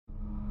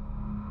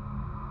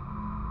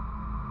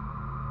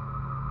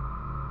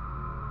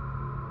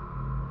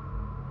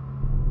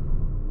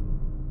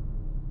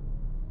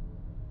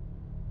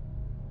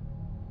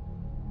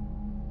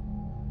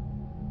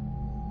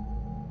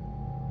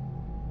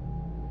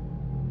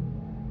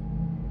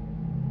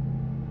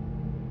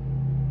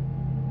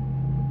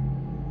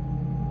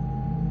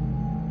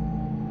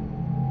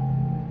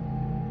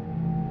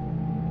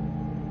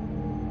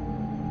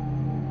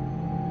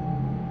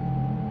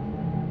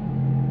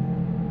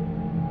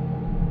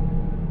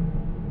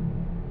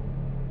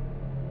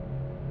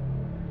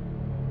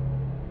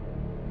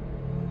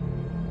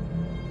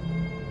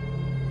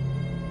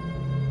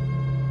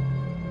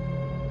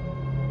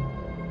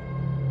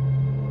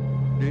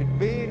Did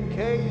Ben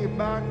tell you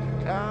about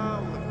the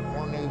time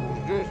when they was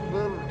just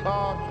little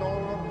tots,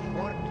 all of us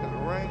went to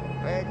the rank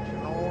patch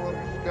and all of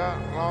us got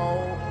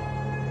lost?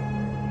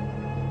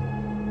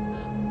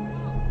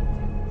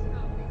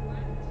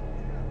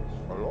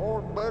 Well,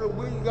 Lord, buddy,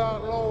 we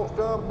got lost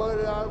up,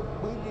 buddy.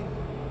 We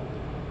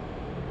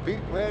didn't.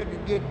 People had to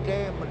get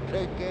them and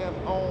take them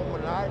home,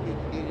 and I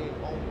didn't get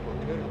him home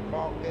till 10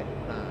 o'clock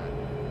at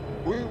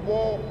night. We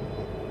walked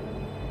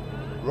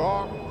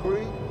Rock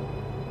Creek,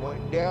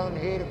 went down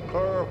here to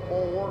Clear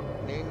Ford,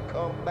 and then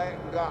come back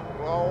and got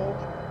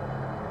lost.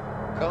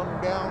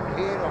 Come down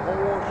here to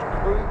Horse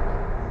Creek,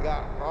 and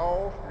got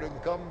lost, then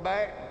come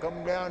back and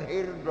come down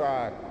here to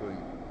Dry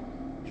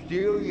Creek.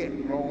 Still yet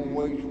a long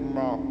ways from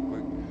Rock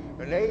Creek.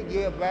 And they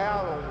give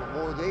out on me,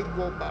 boy, they'd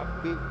go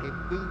about 50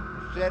 feet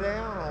and sit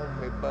down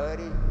on me,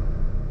 buddy.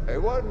 They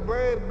wasn't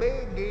very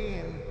big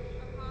then.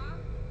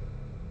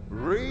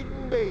 Reed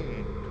and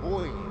Ben,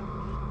 twins.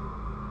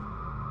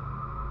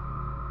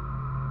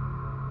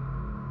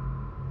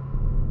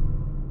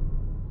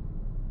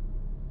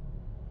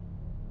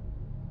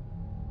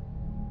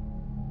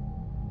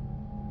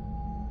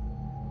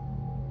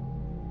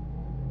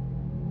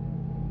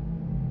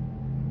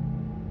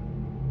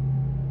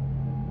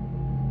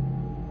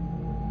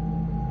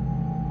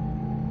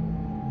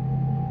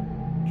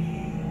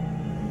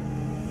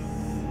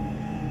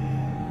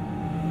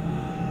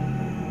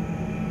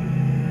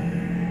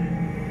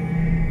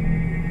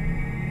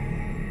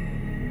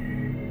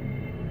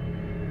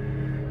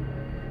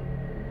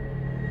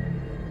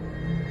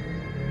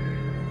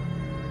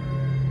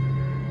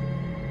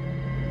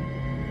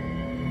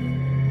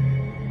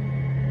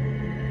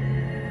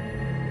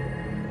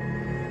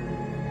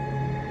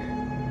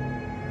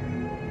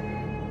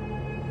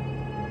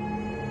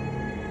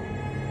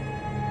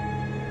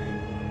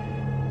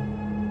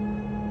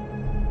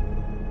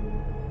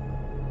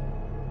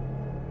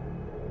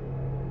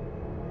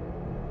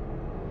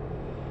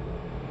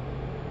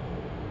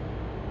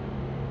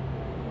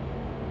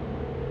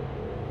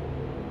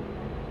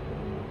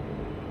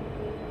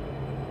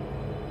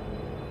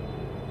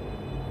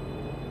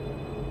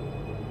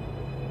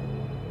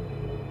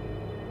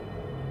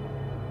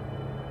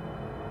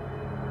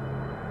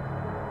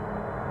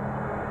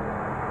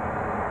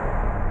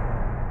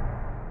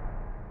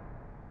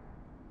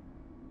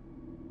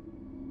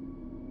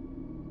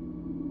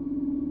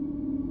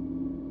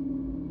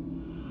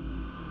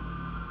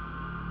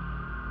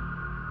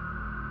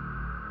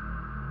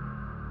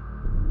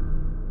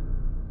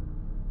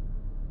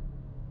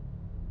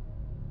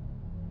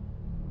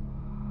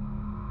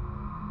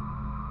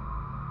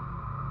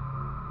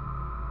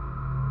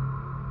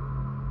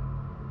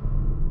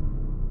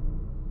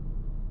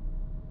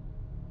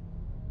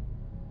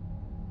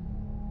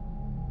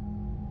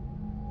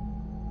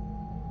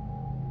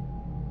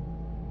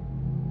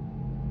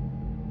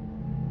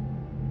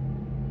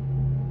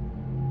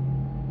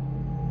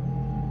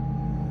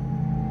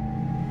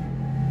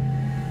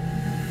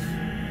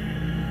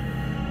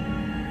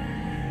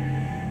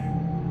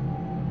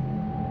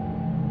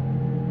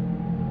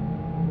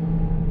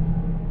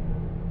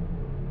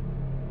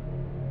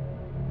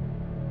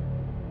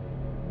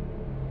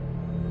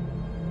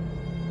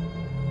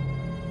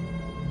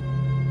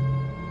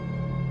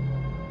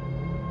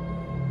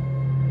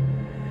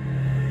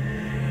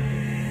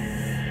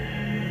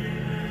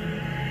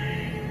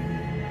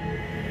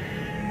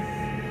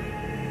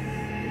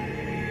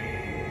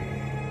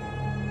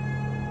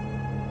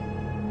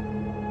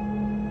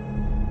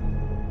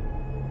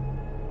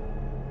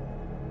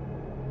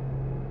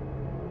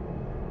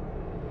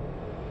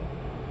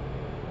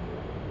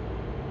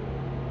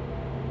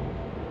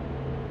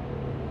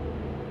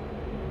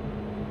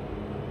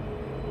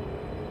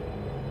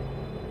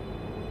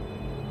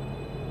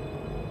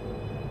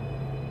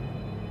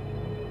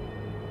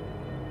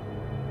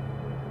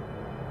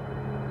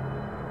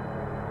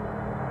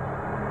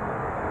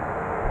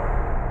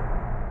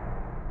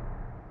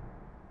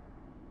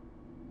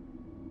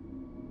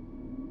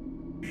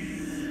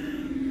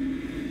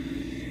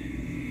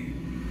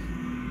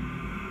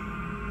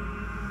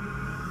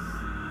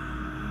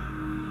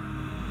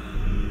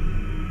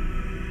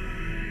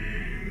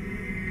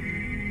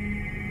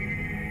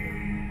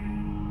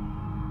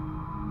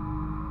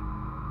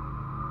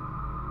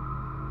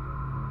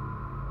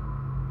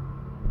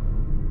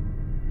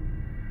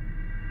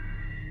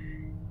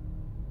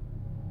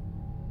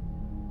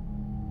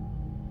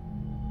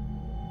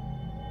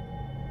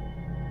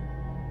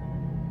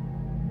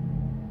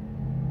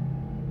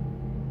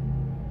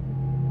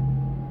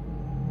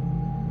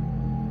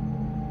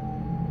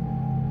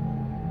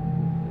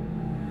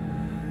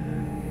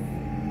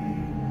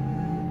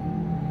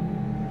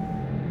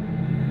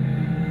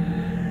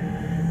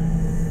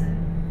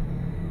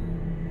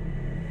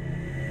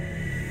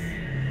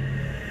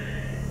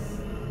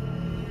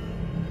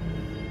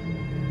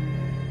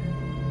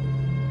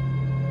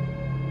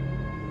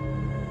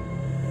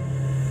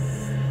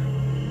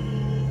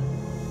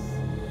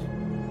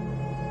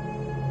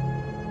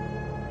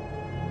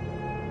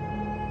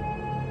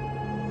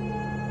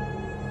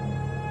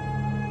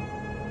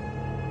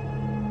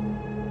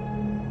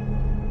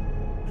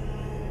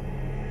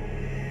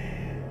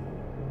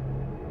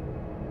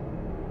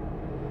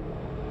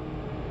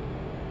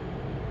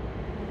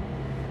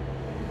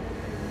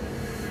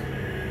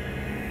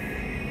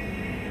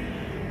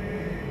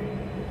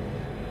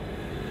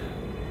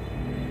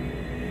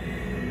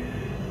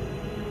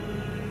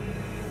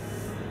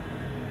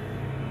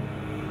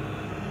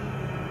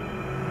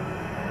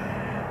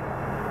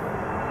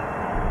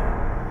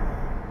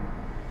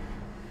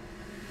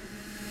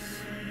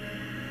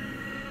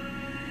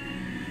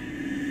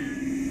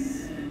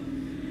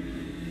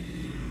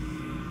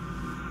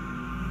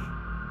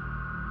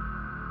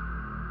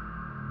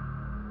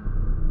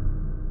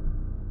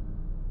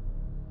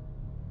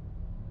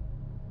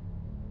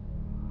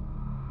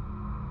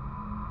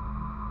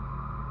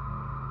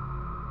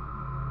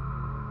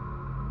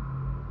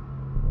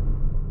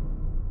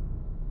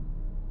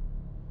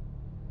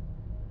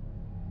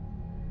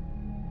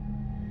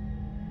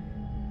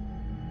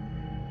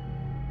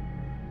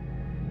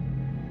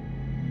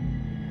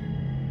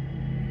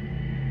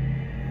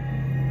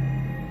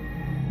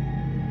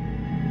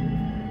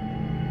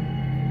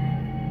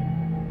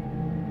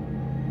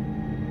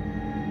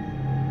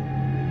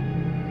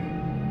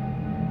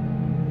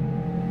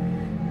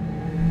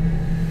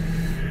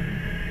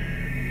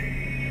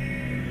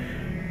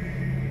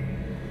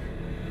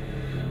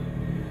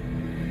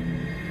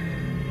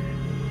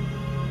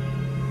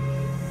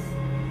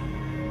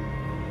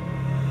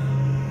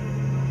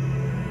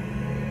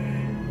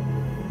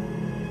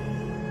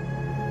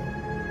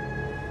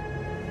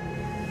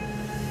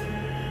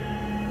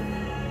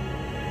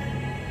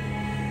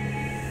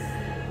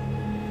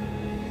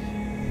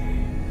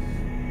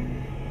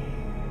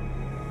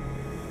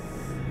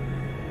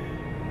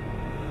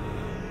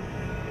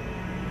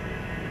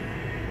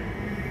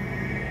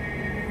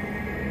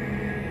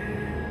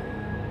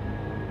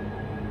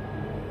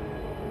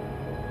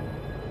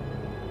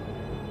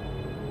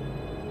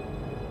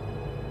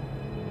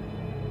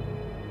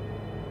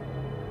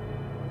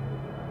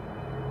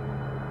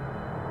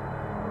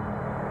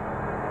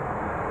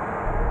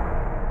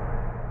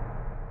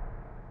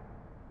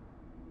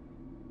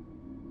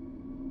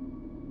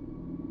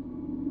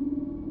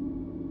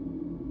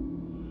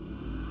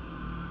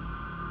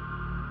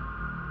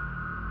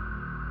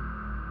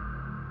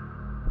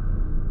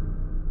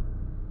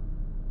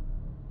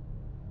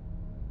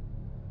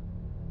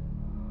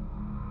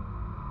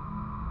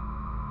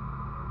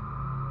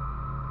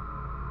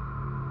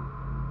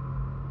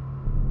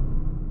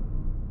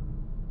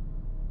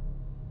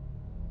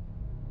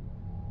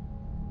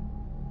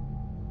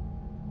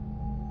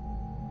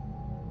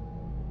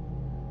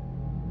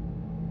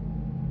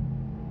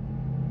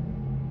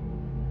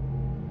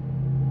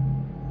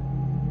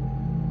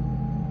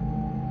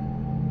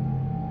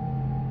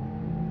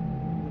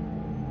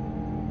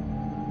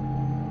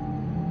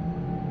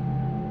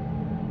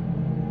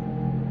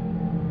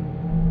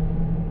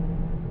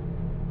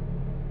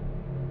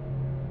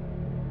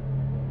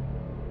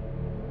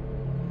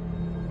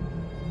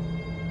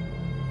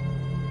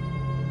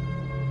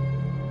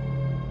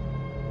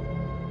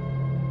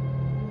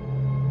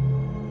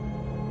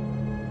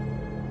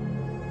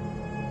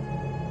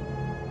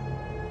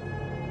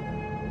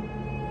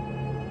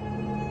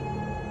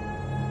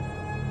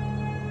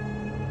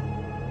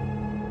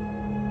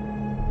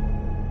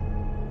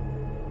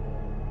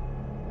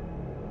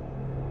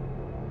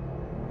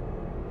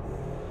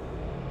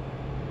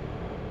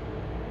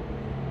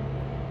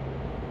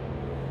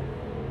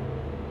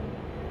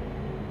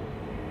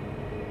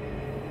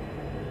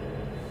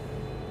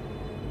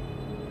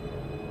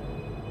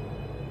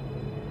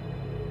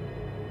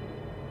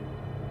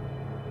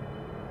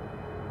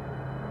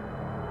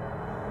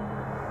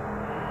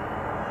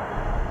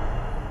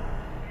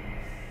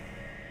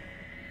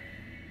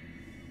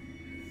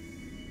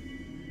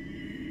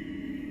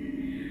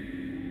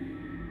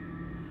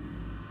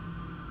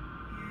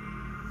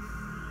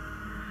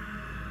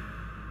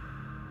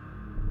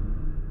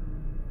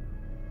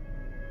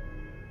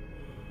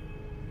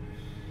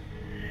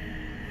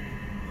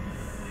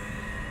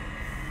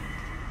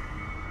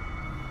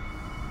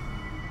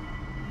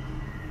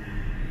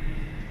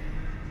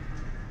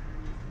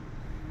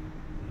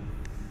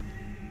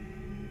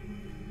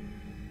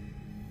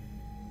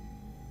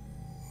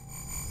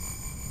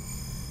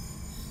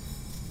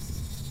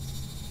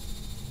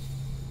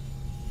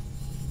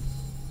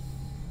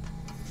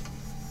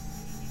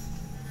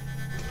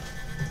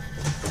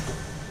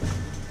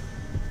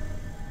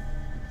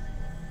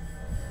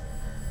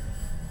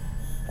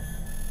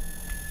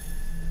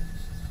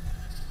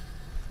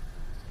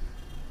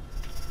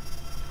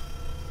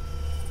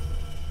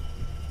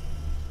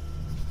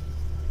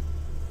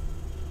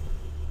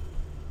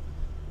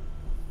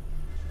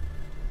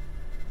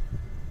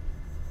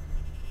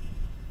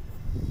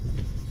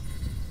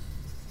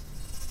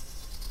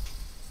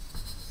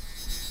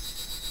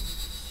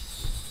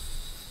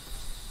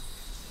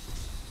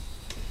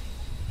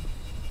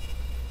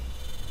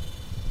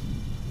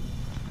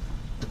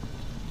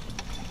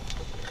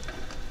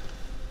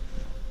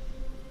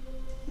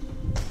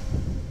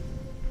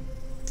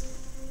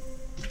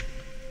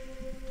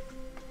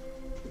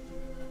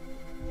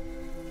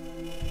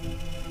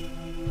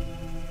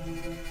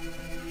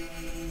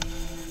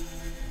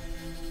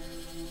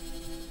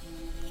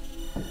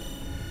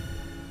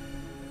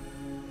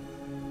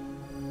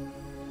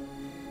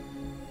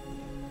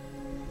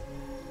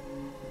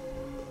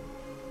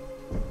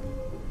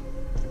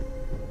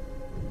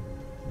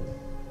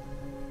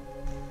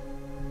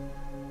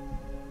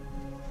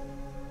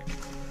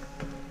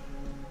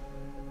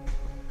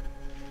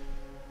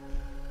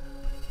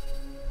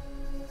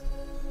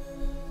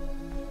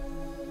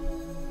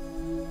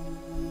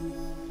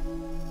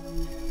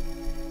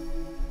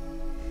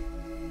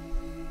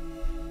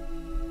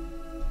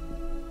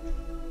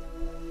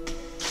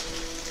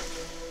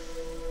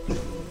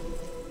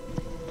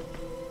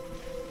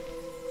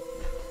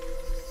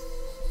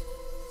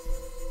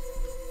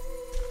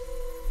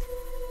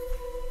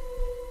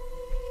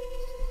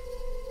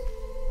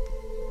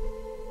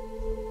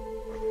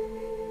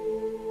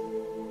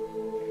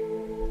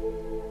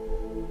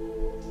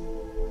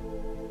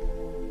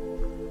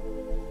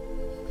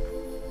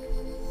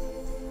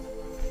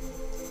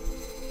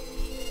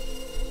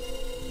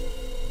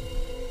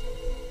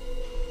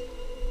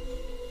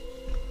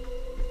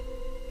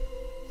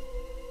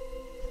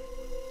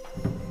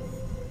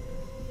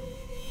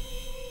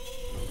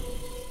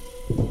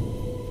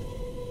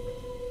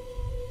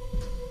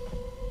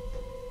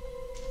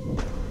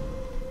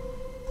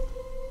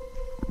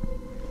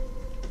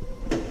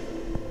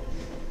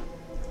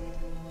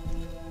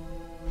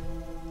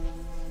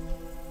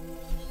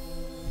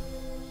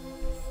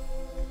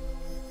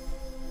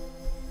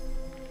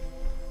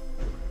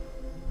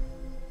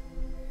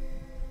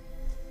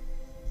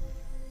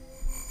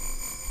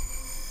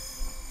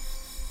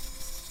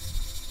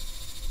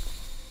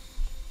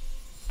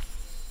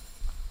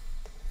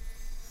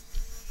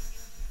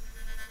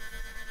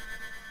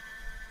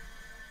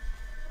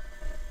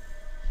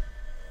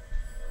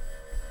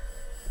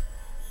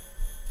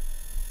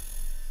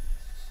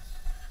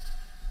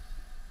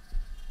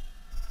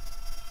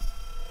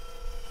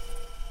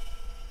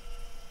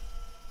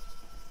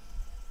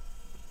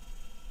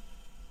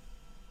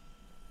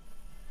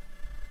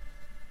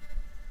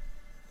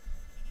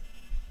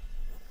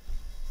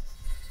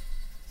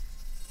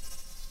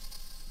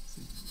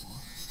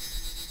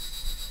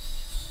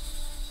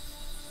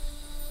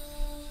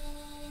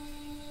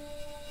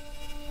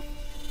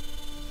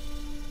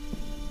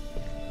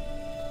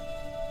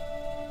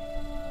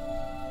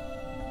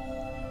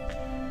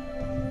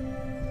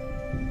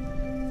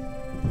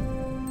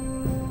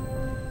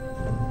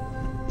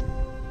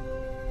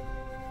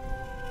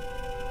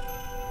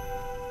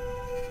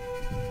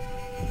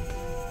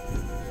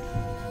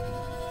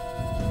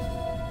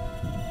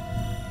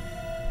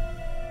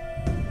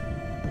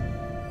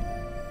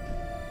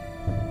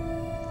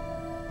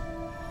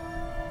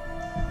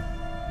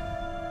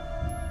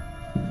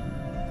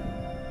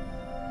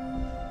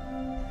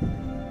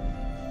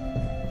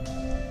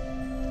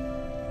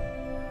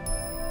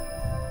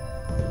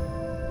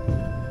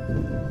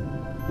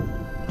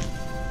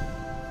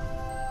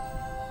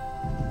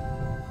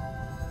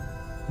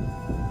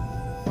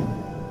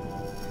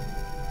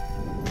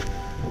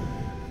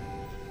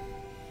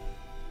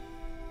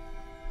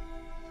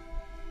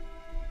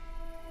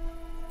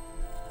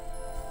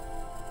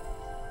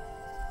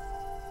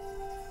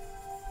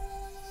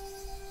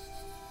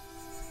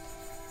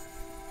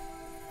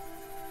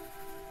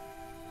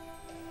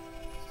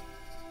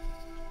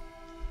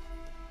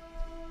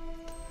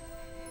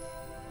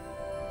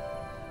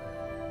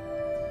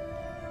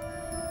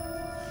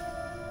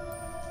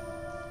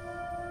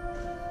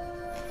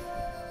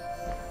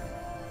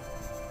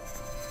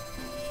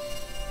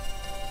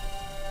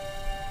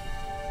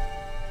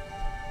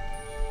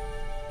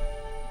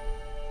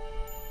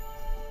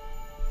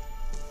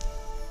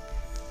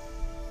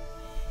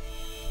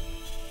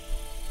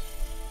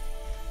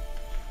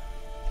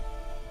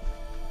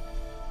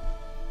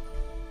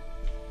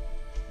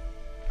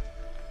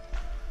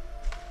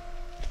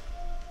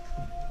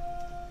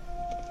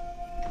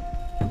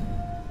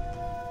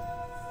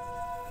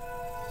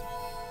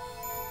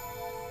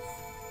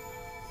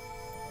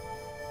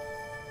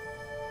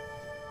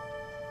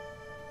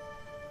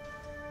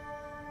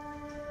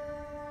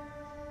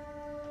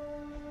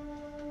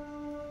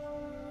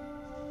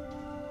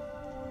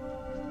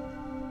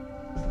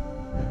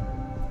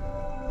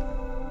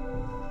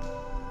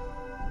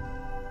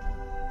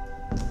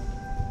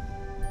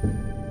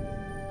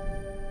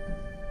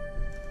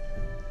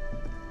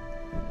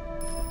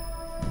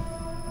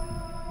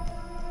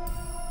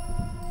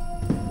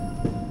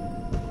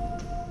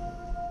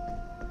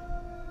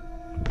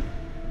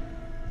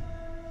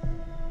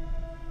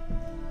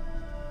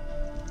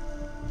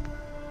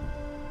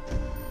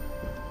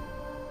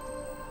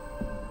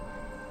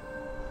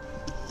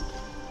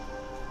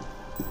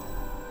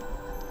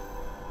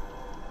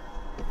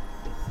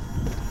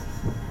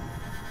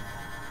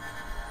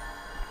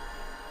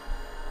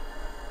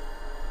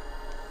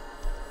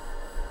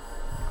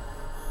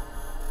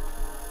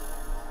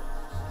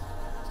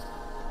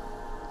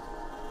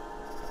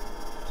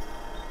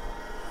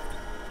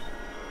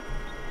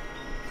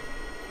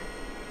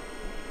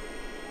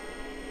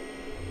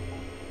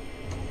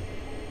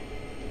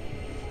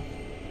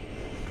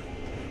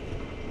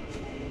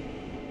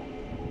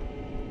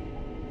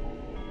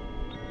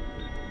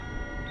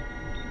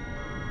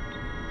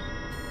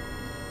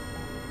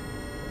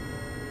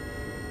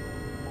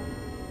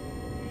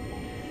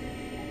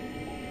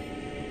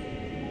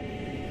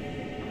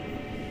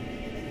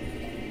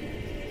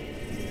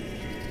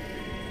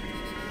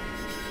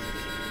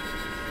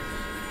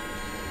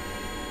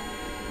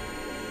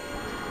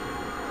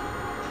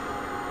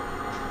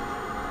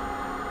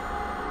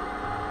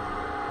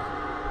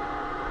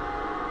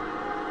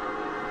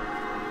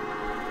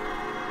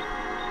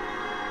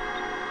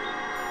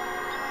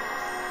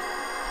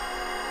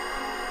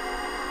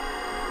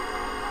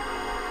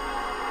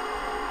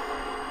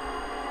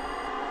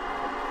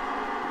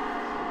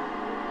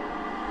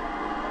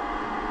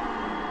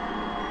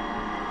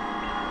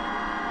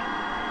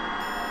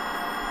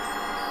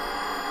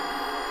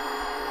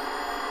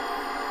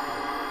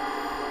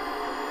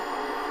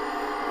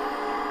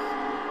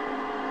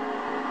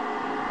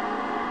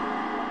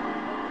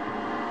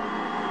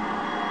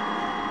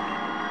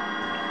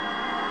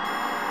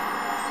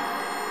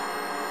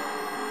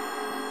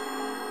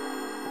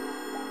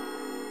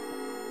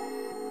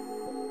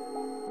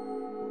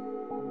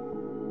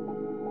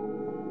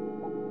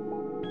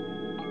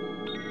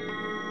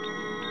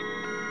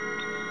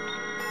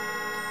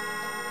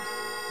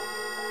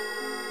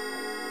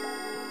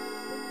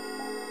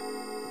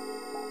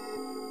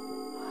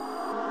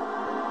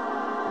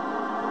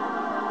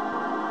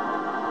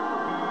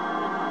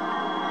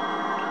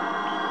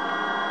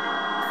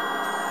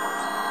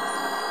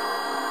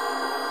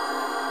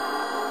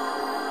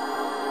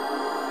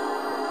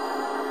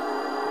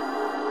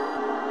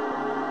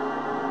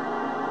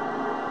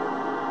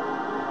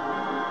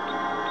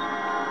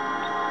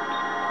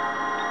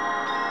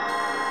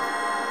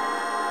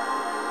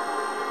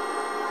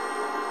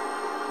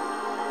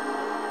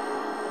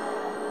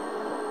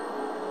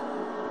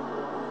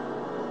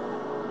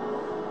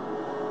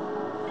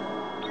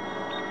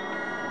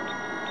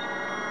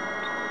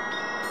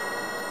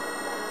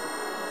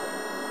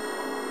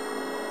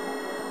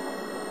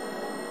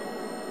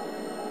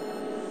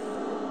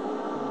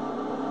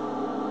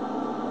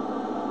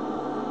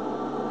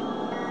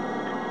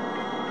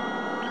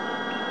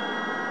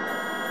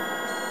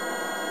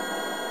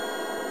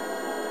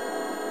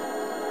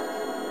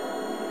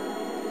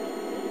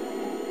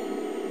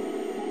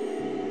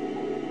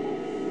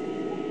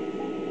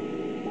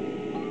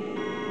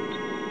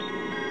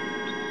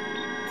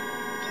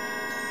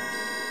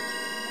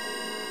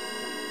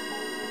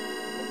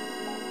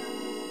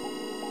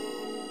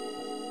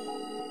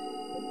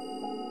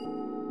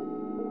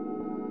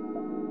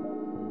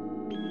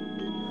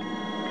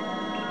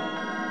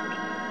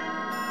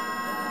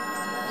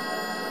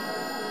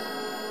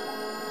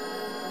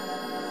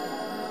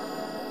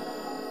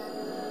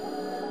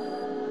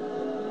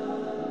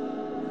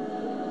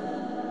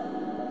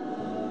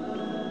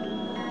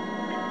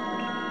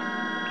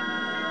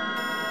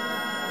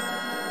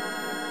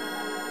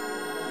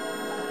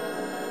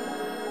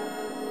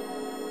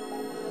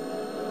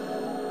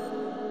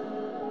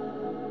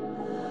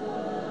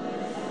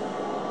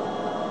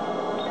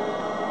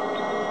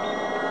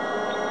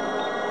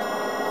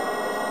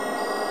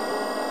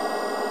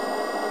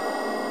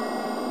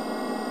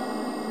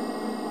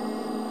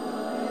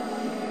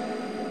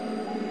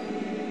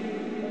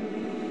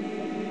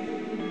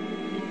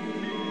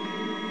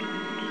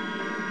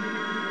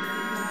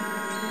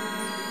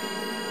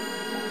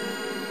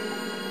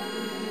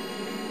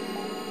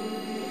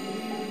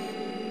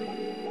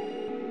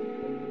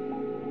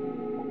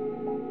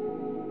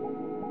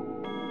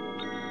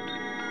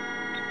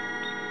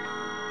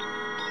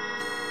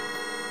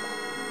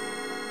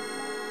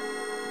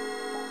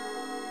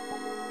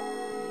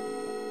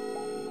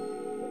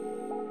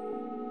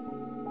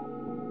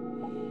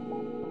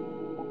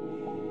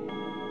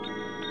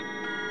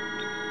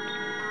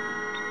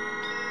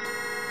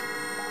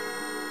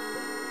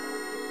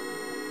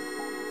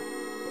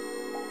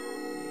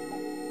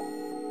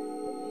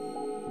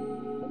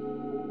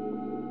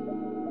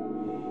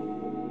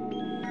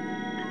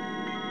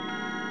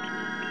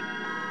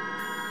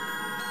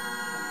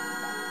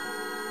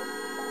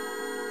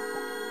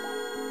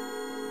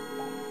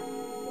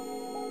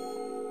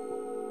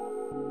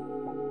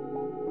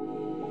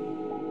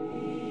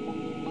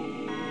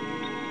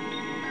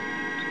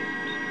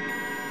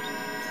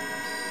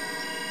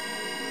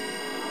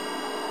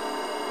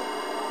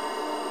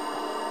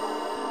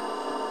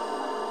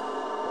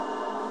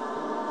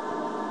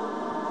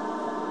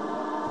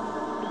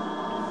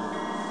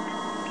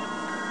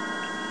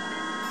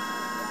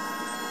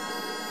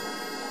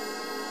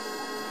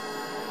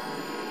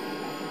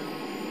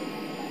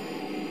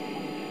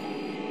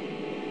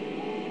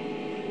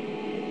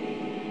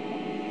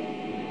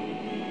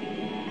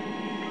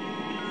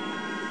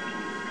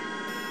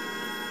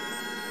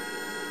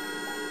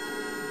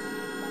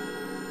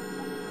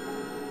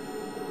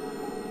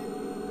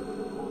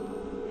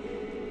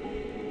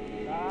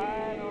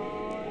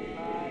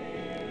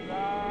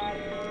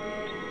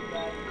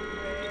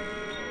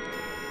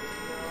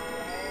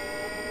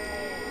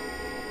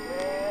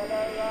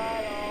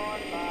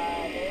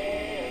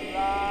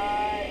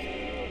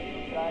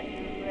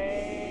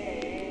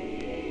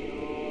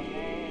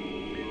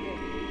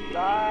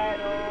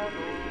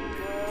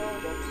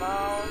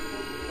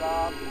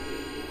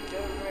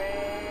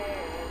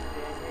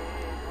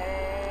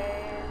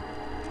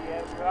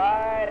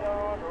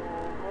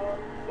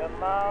 the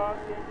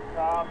mountain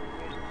top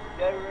with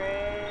the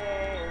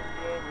reins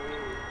in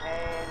his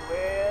hand.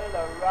 Well,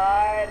 a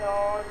ride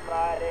on,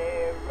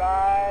 mighty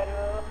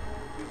rider,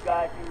 you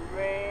got your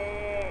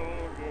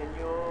reins in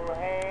your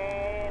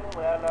hand.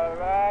 Well, a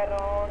ride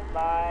on,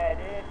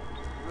 mighty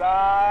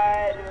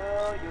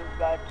rider, you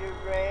got your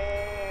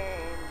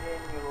reins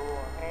in your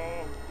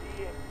hand.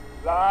 See it,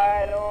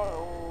 ride on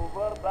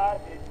over by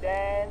the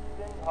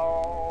dancing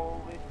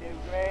hall with the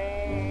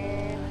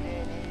reins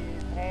in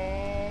his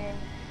hand.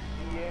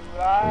 See him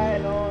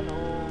ride on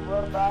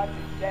over by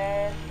the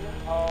dancing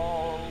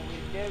hall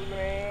with the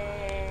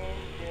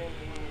reins in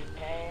his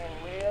hand.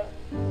 Well,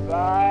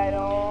 ride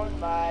on,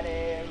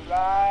 mighty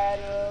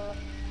rider,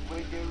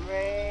 with the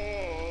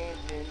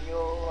reins in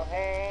your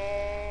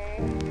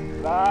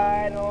hand.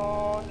 Ride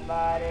on,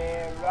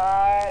 mighty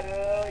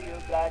rider, you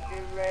got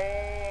your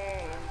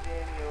reins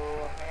in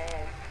your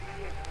hand.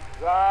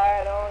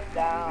 Ride on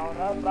down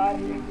about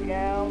the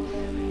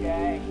gambling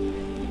jack,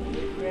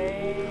 the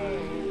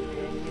reins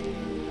in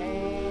his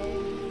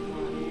hand.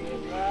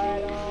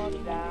 Ride on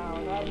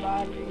down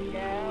about the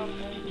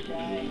gambling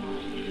jack,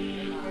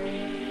 the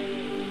reins.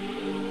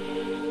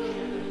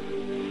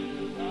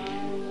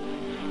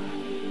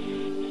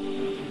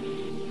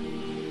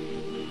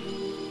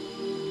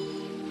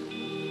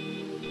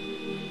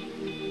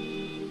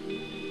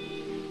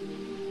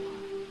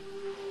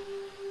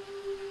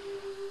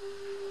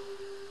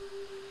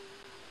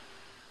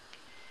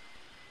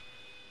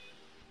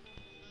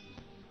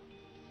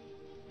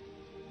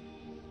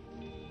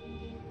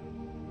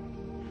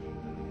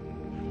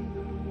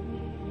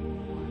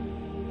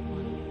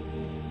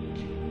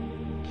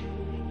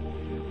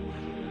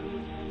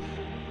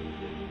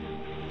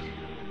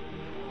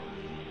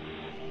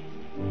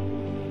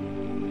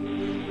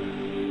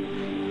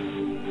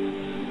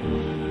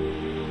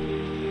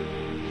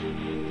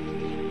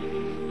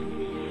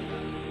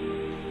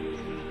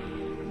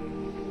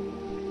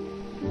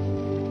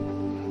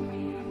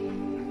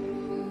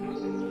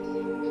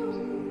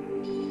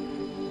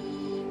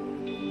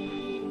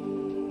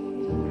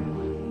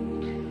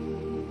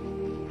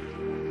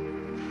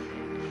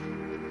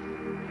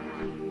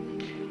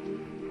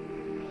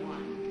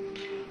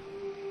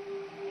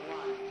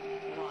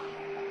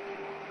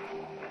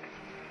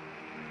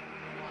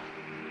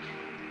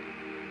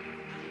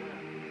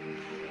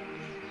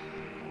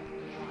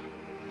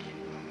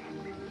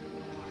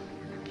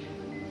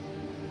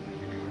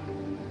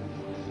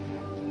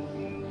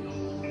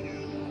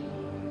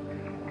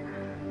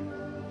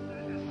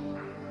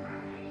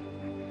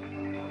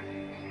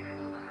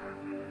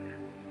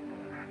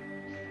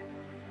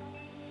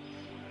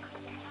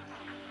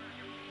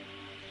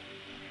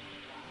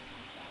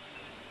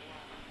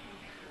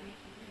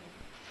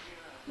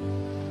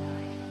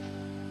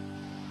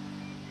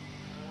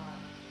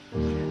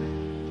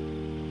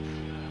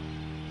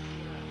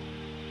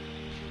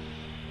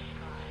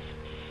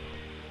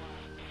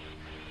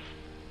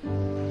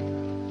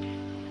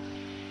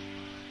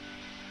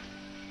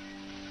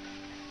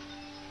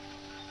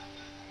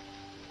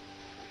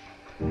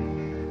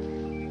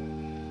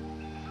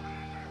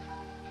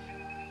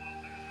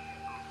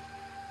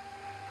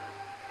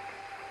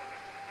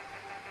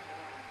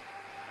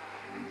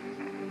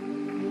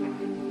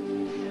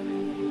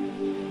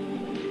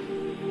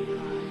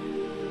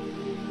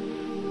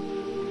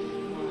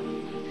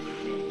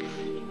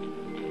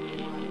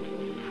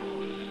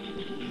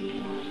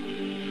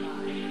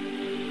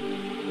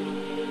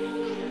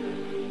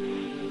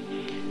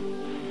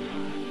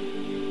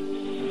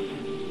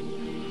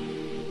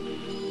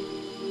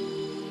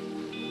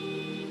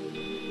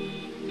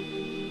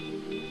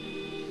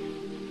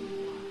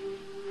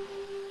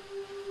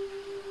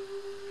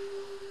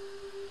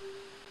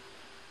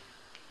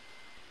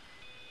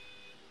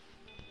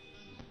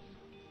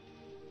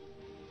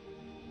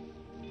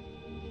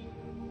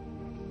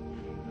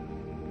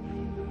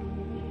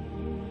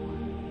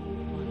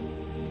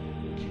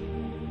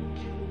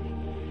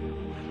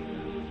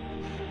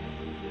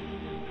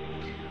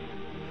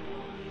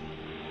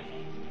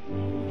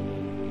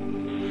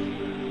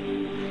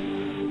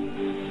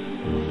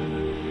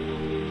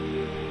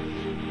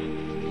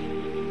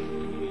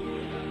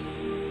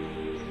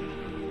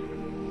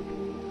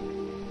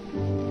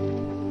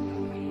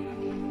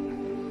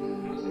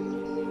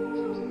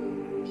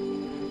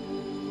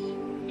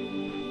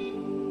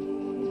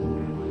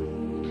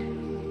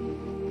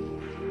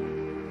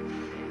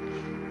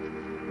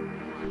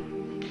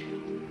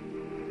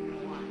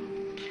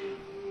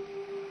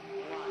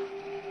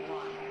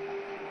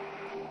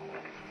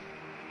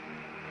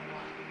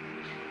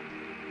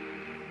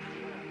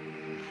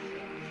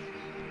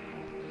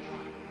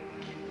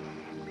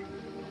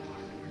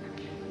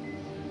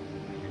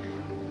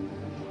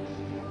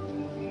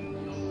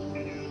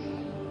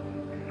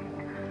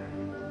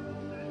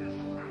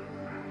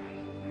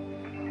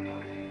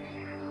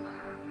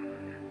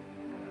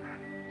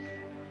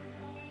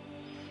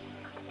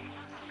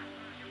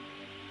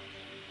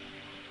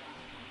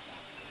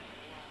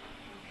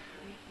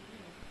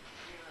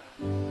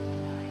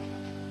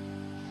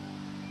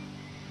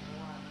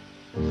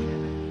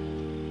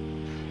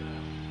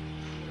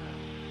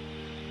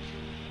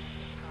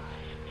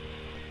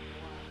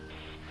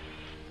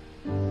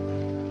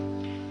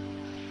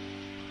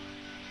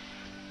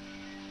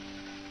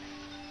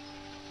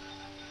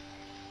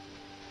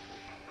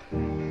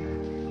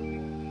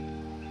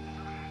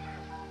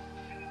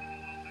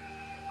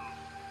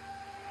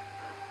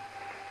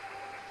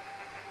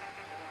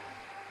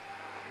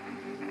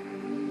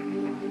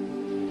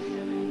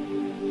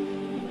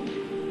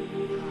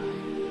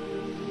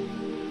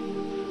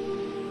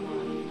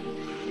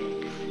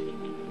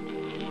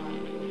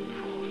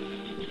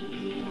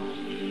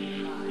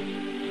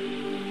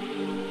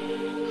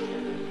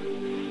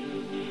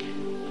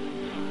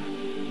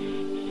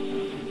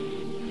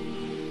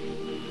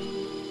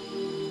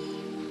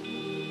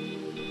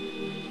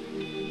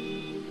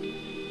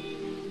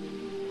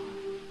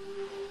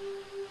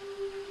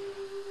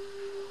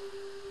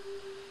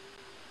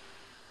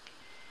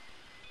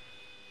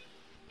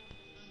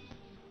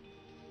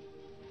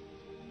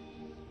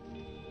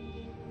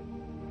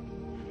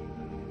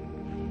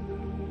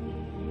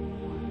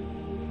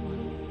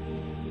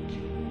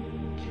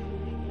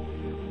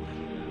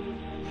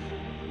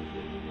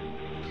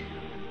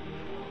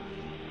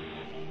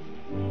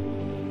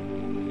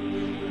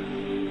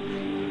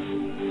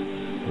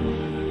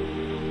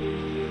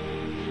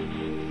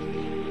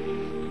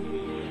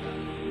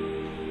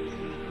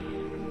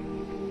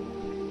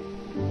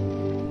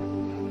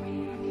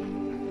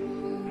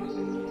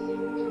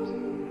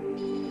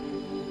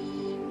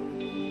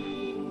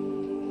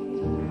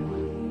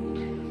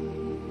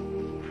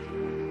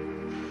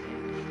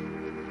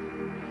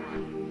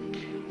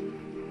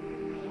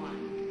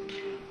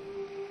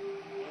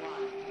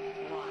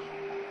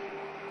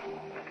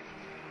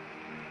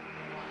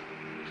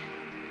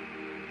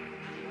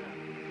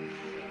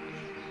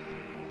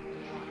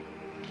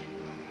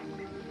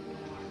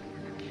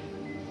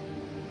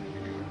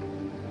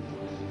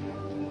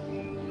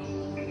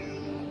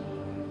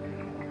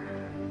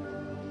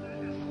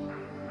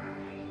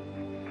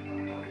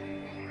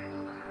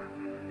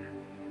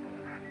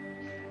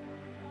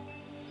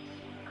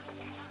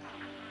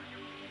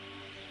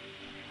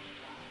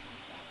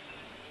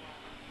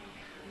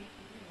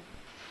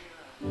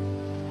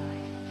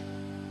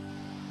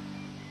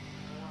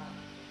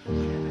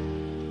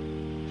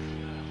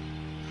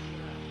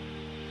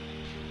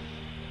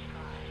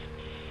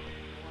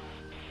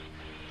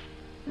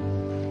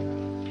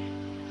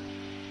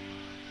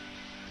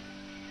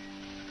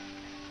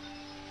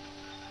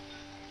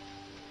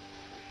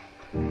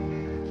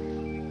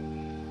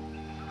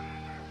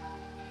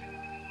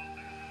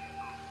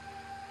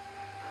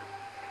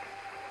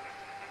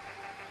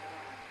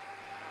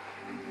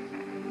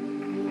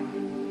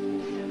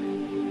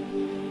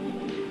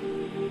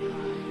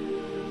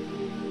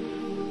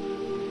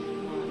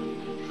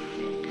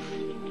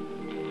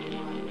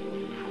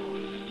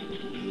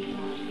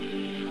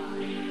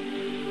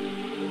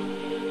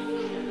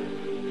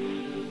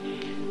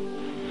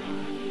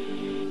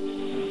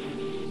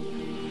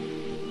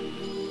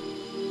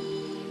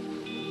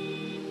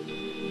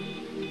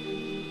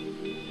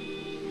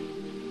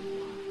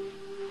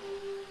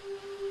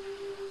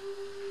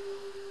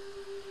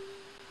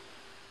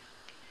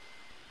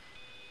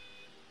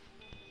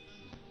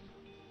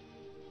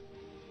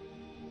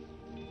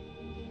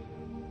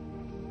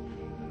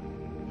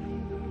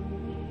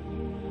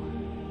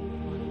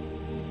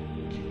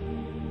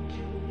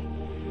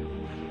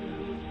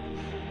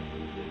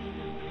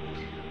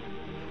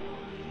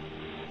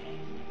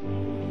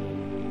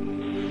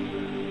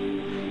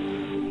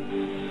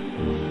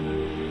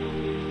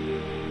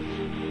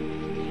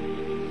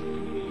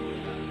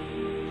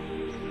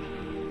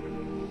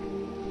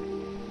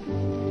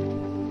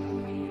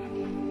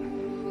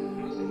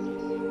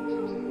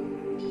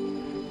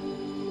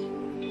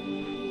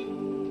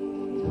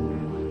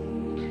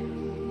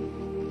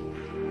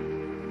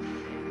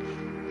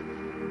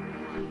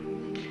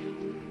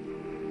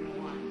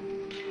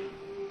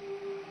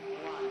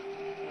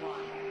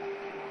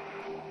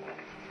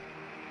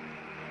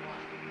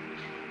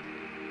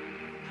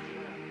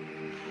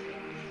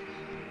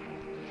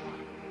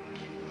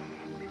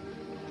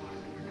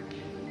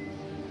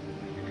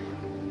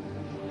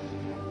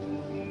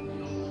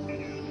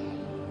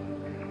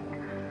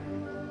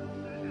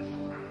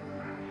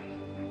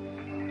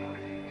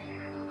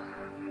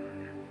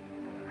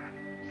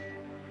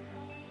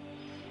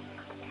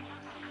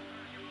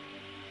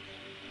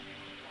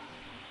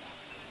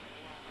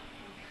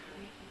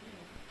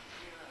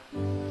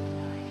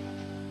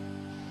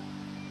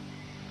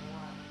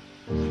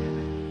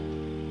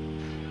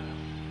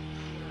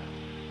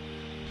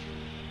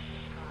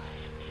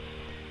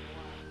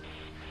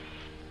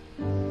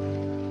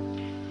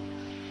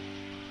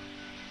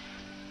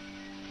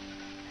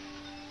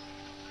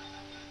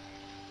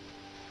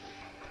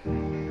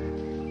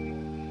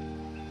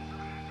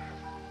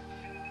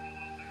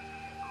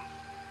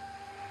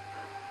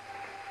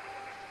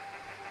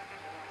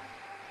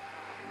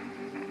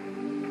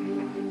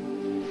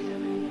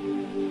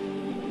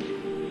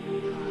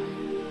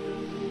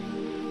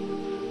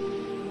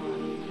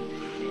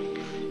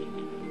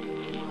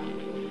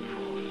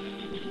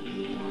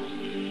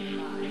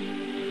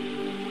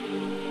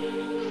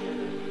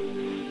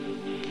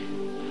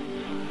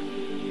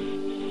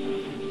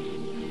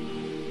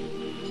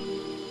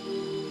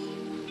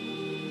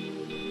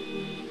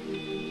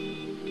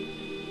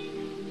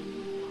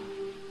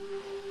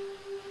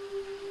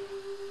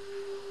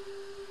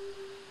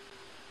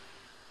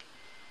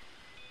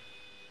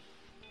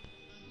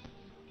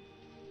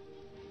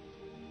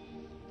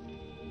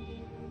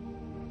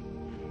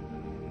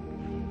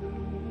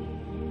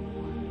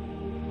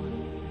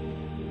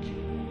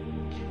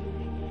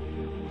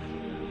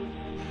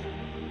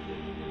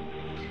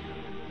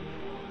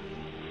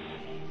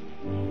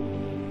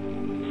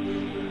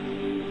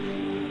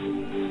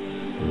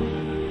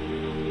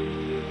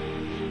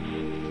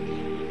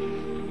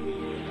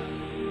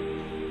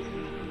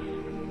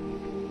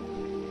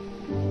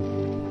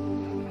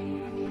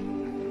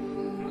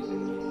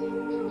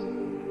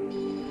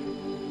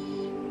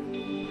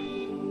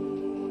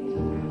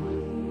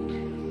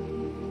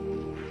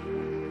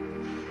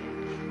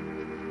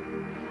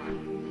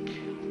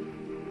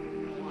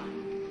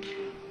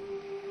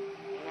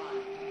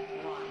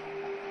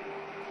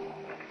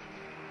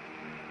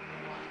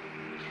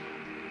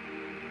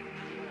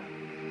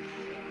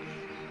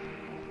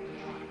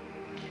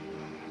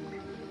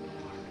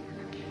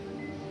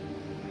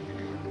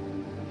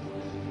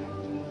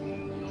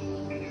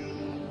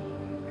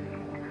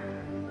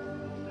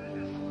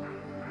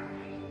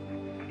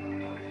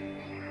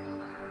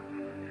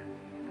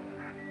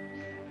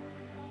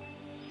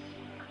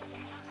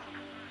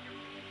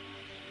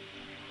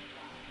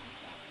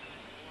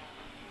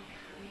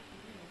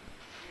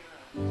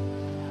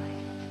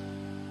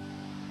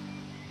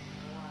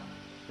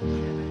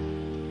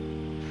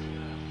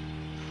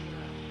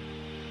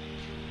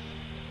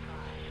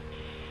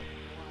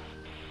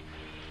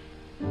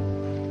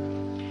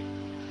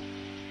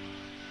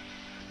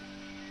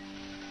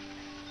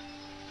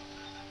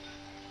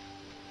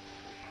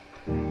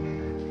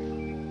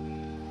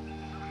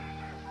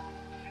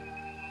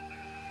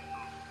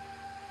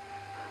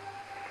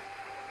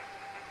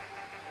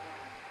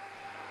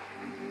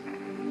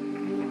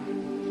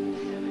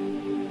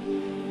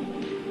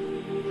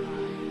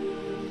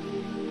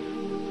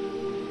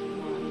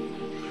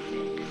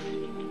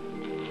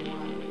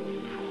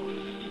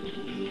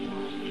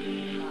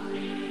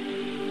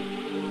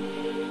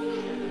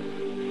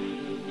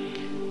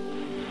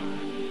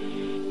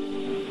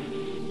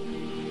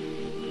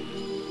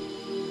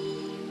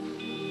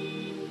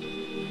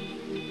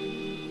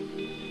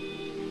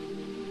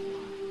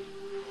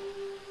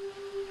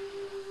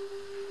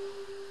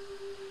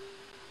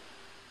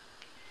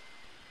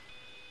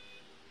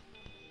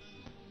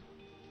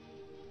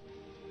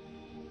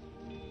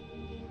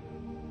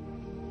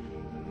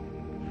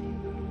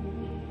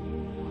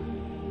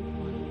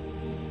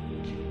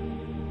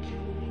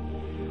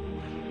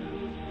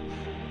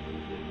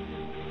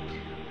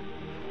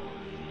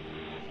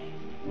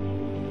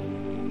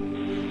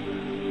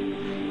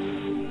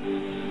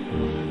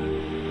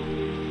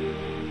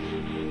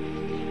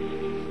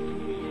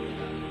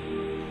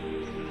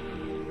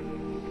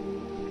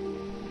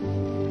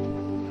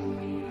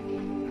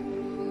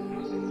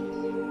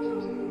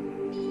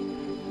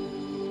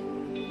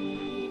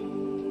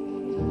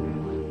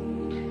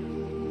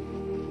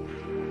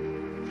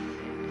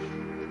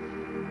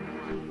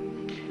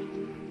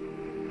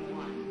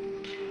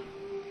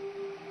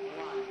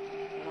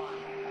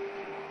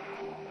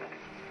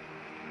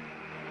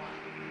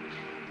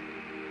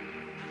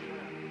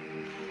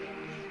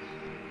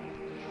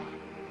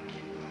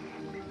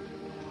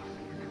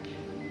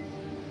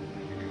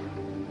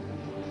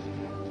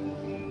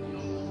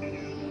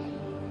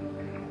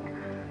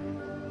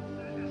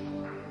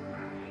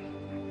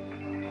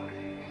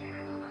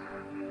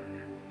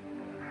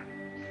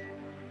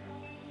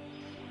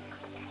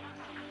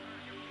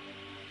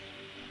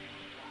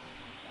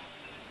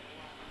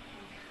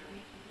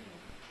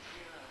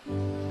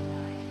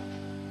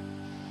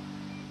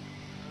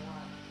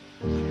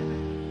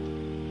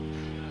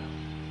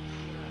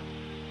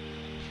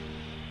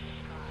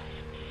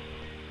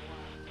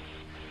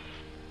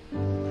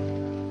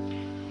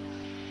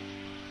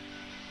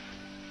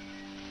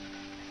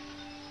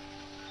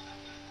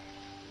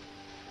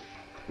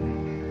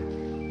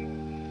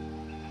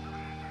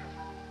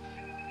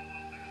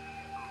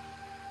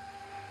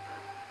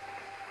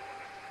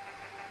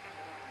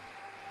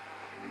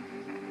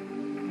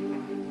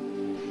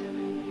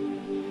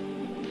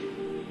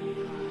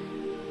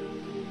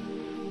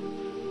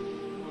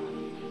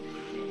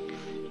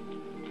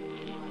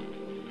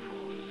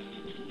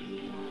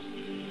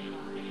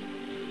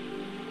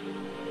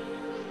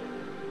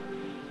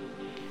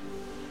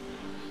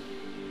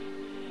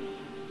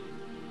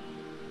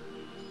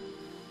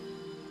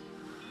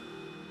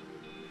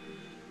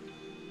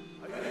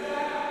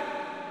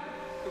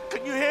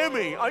 Can you hear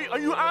me? Are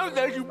you out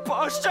there, you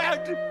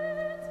bastard?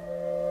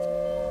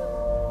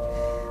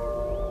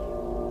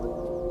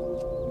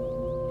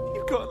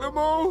 You got them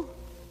all?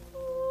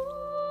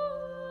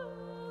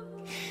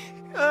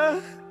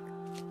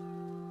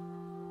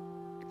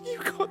 You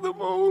got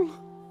them all?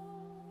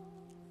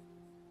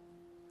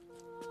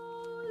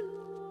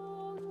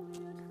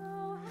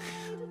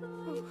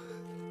 Oh,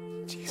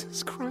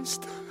 Jesus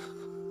Christ.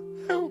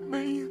 Help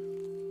me,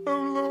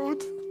 oh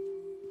Lord.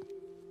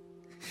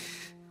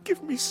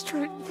 Give me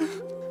strength.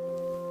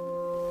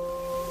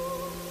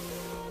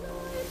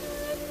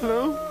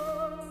 Hello?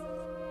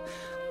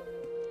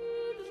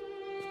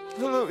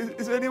 Hello,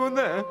 is anyone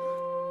there?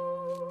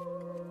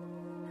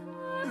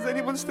 Is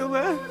anyone still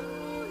there?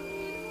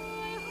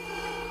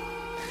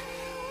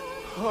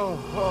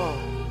 Oh.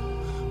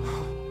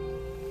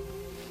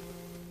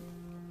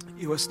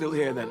 You are still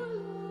here then?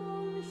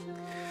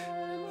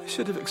 I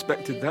should have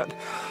expected that.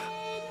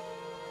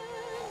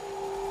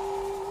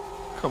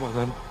 Come on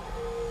then.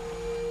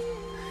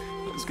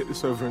 Let's get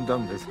this over and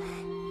done with.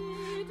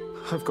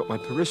 I've got my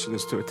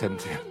parishioners to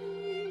attend to.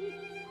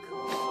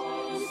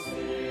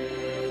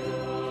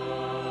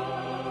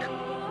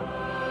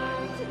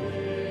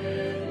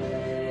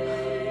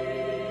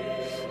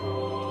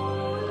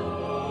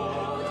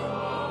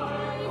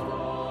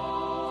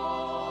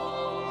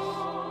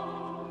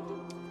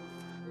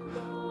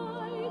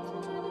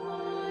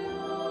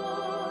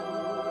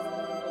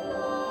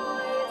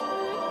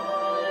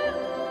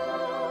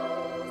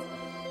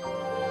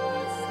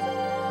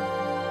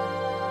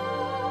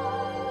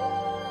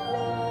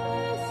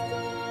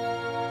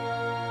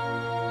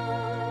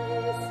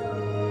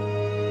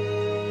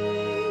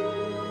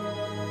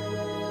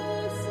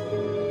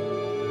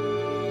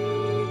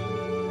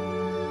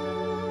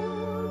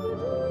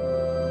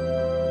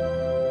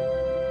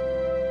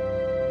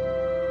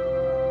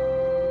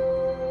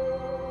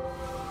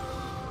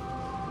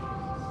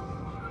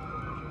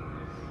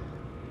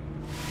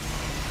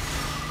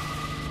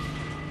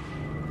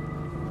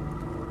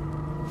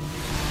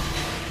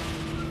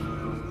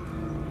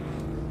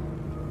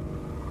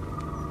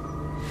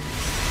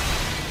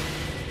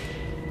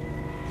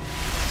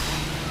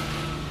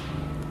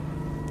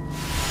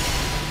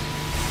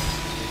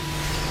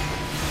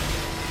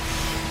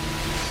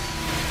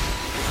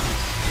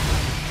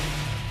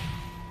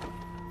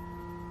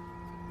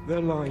 Their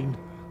line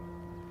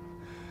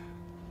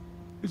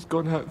has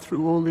gone out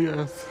through all the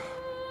earth,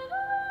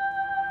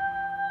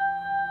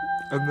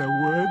 and their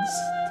words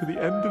to the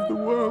end of the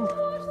world.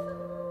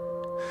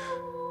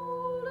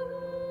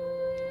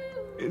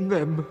 In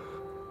them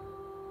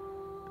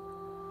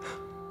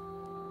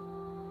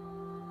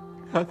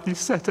hath he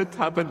set a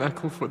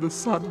tabernacle for the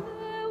sun.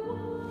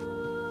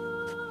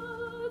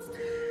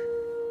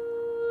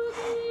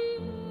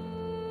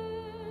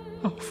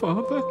 Our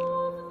Father,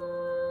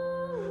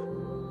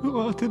 who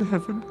art in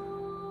heaven,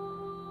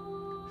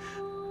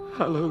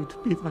 hallowed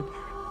be thy name.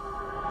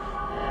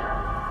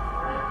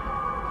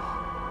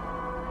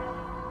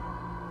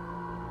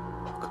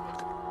 Oh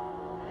God.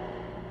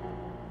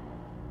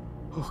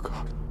 Oh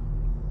God.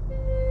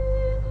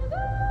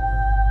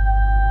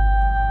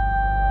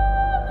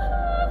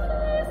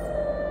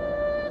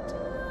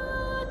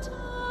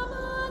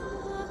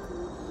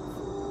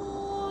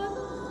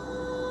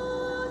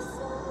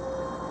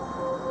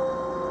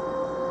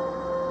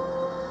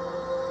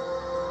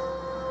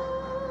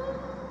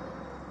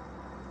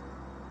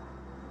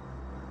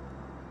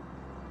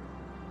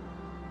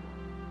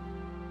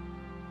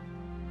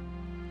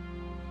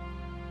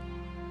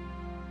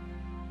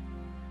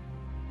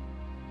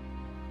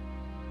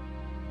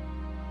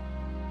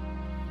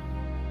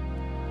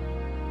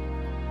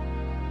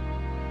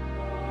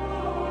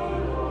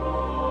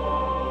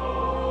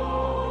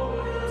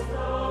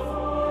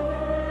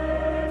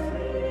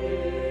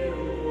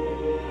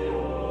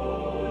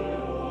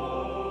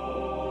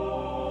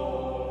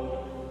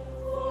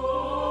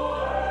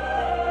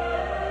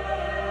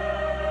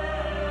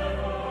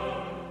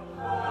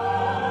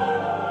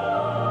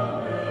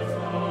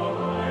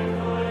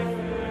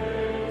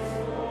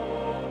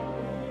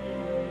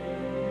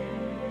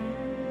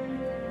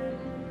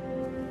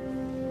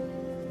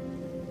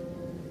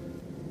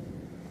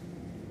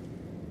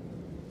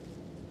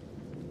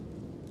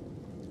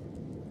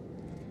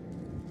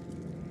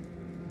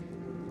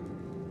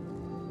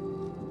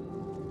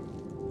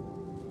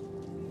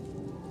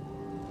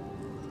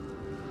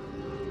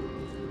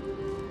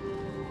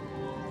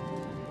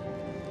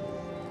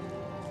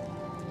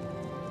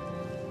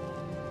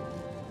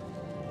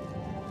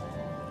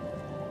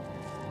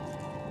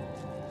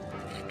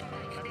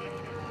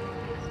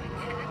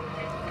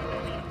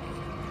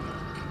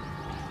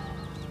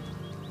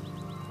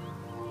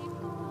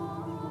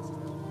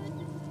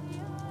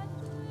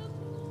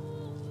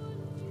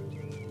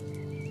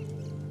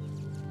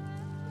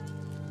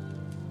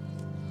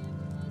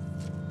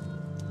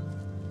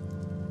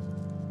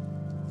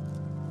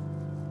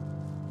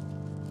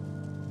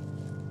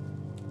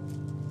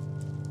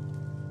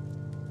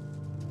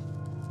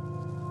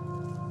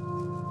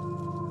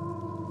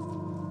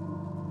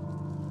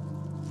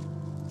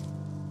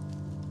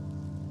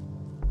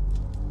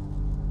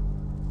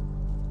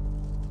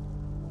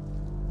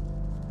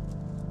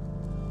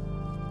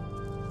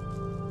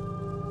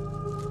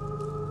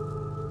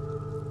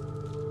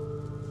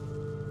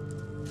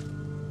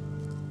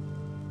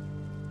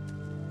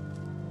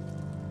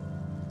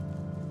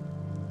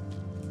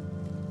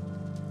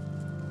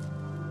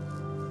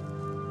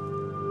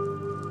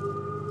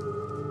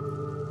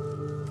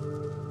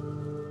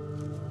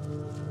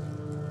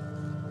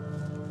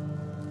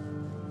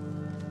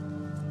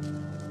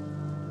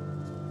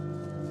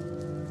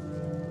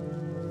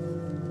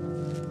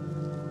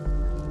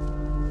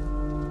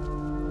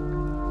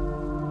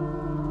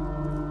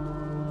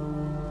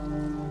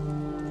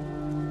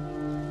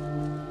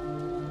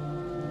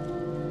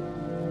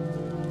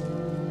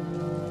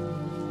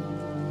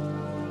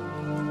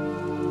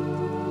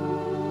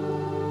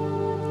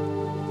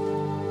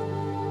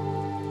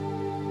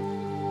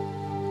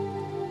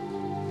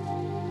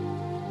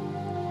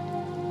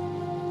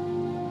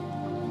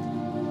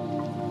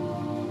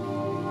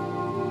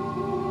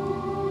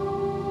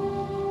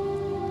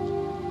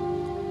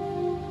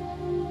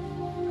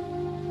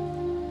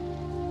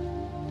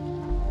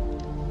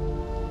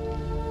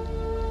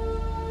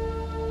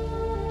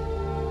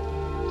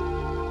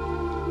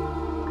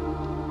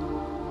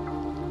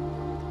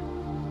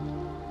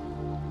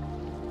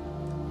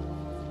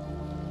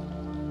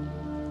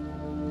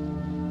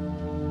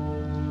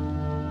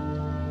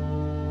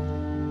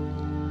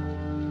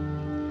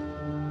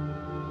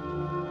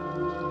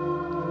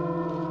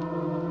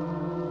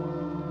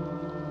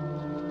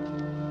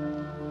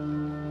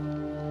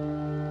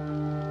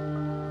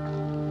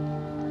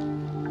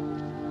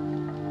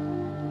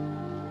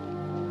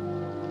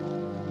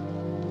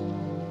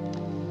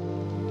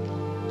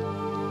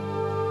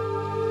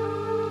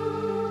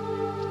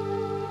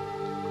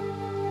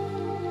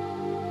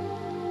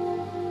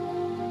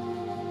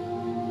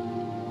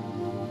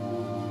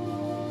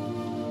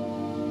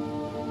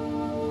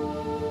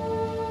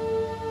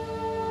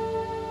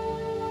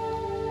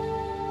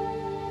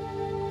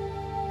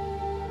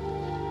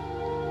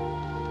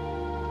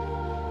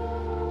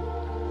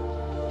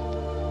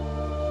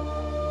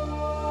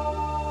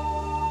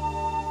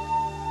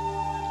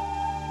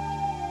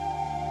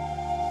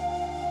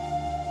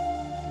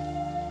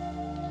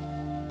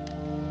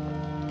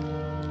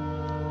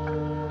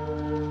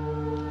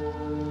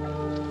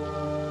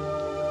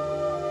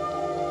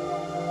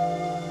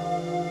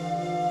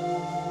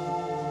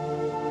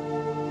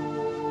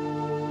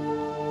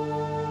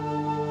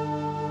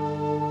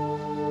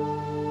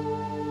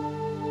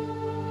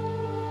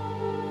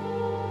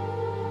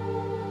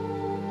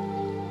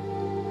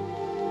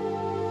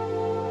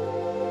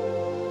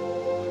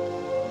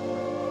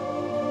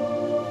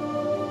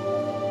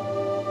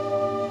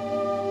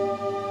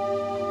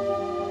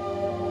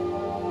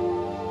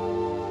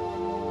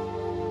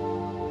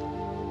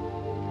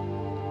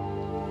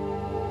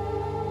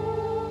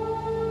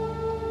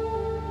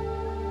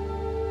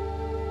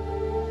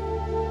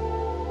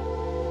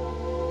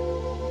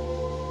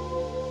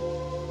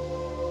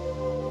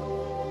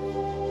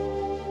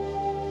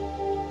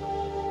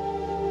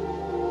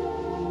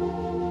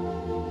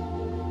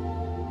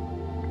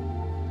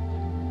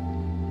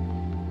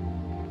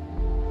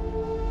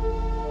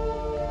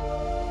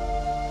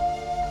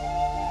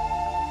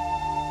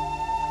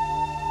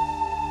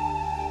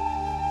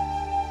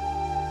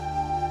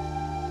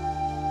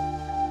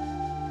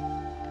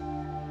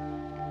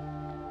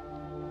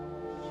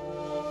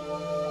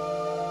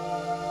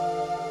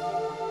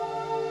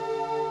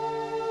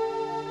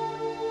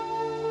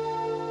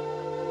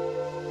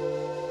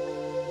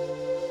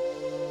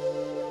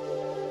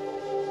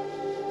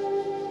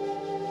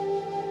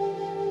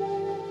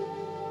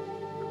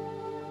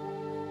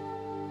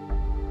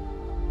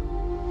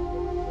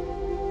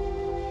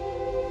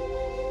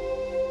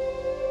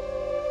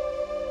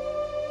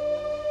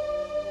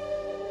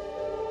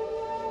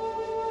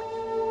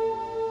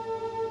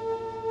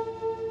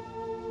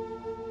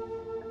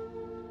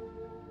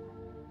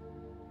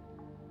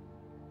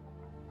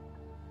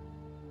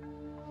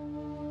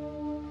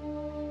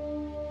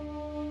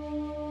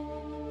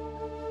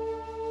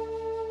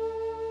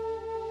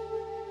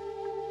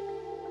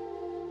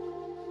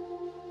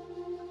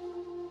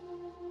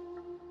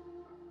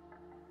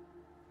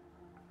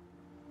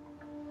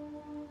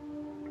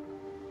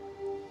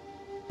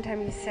 One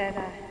time you said,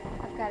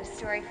 I've got a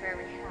story for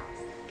every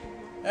house.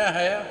 I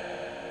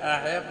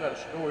have got a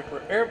story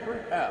for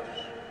every house.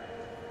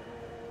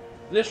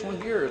 This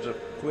one here is a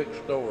quick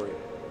story.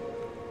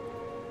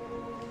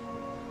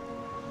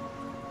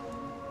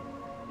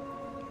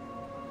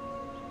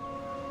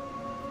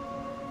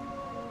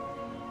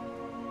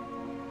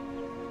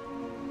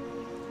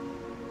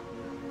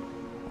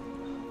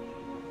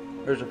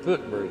 There's a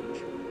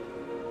footbridge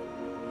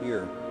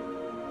here.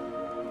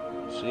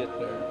 See it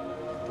there?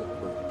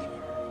 Footbridge.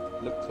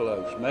 Look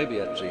close. Maybe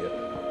that's it.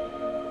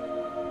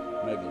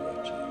 Maybe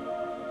that's it.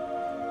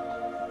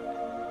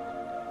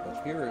 But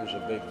here is a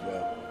big, I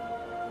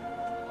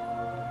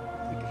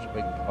think it's a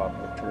big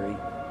poplar tree.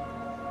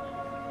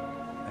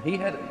 And he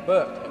had a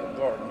buck in a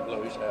garden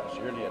below his house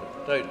here, and he had a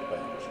potato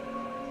patch.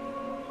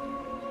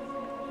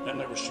 And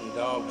there were some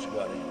dogs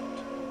got in it.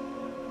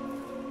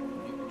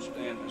 You could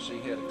stand and see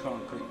he had a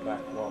concrete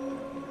back walk in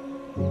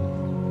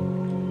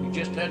here. He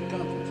just had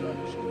come from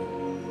Sunday school.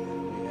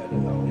 He had he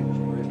was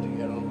dressed, he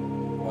had on a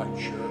white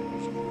shirt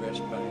and some dress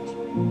pants.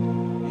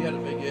 He had a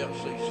big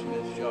L.C.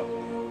 Smith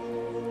shotgun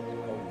holding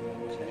in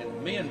his hand.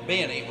 Me and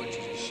Benny, which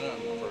is his son,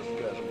 my first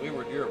cousin, we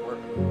were here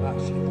working on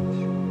bicycles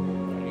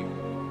right here.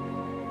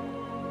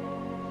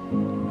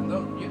 And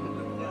those, you can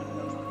look down at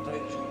those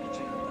potatoes, you can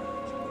see the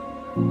lines.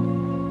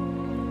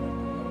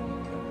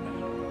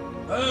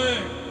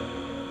 Hey!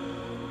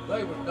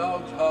 They was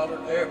dogs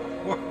hollering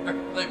everywhere.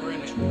 They were in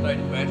this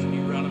potato patch and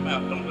you run them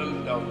out. Don't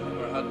lose dogs.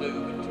 I do,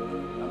 but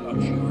I'm not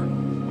sure.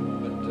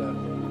 But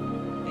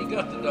he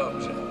got the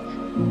dogs out.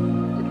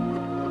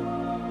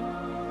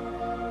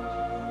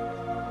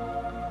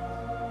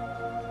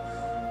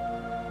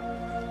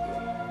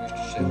 Used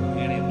to sit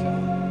any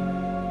time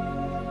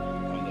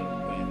on the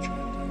bench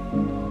right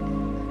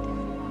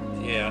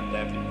there. Yeah,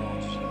 Daphne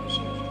Moss house, a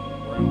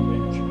brown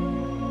bench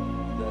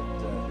that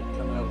had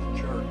come out of the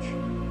church.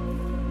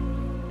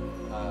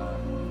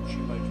 She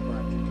makes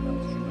branches out.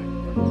 She makes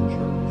branches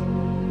church.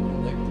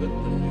 And they put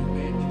the new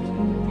benches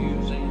and the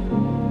pews in.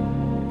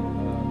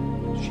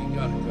 She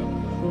got a couple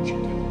of them. She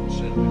took them and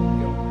set them in the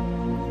yard.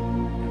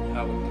 And I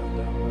would come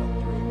down about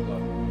 3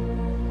 o'clock.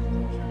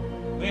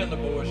 Me and the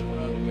boys would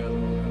run together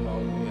on that hall.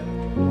 We had a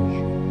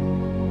tradition.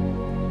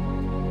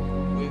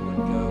 We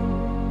would go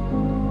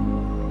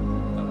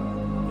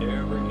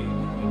every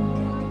evening. We would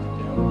come to the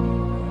town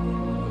meeting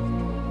right in the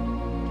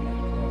left 10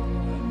 o'clock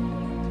at night.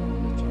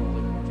 That's all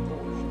they were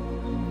for us.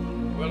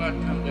 Well, I'd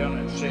come down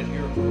and sit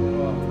here for a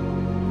while.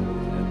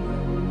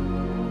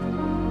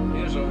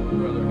 And his old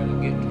brother had a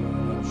guitar,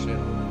 and I'd sit on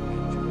that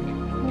bench and pick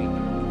the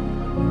guitar.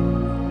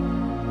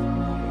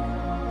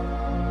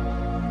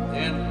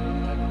 Then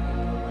I'd take a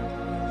guitar back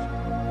to the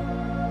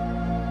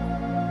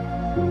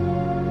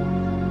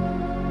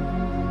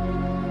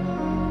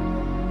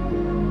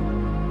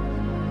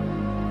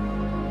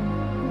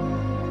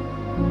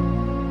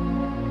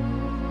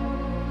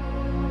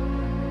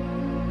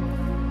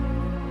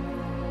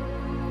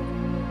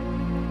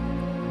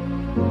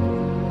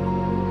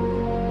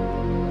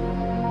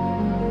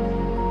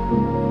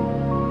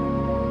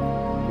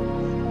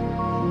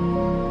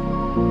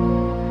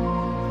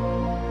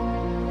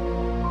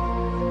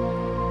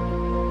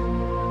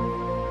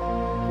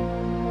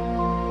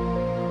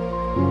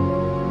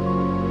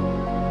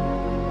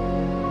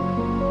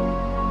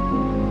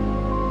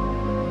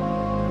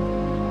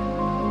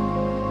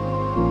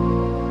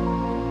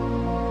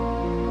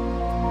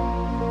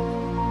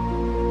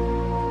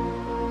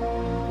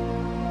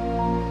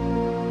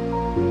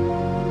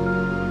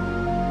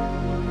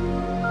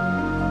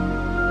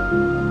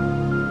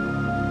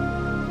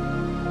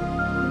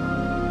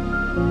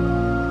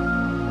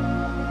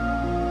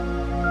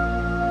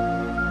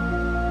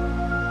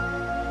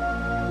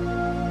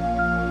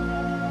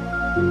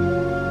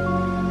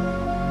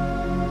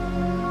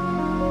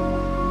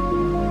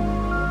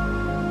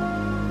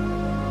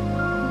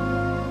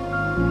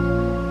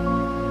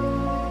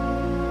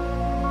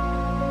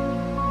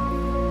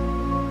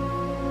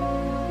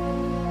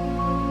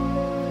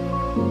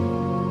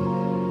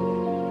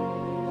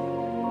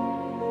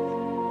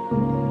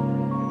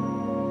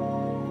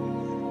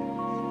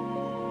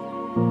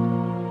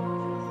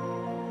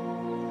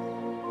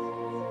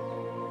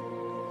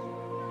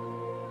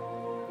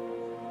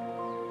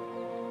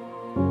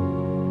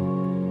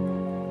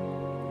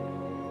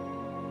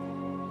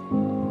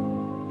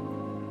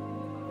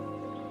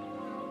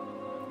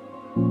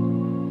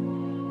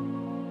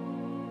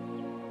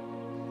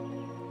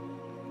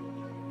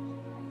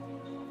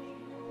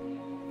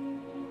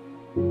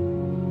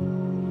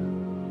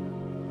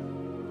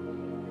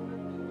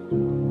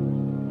you.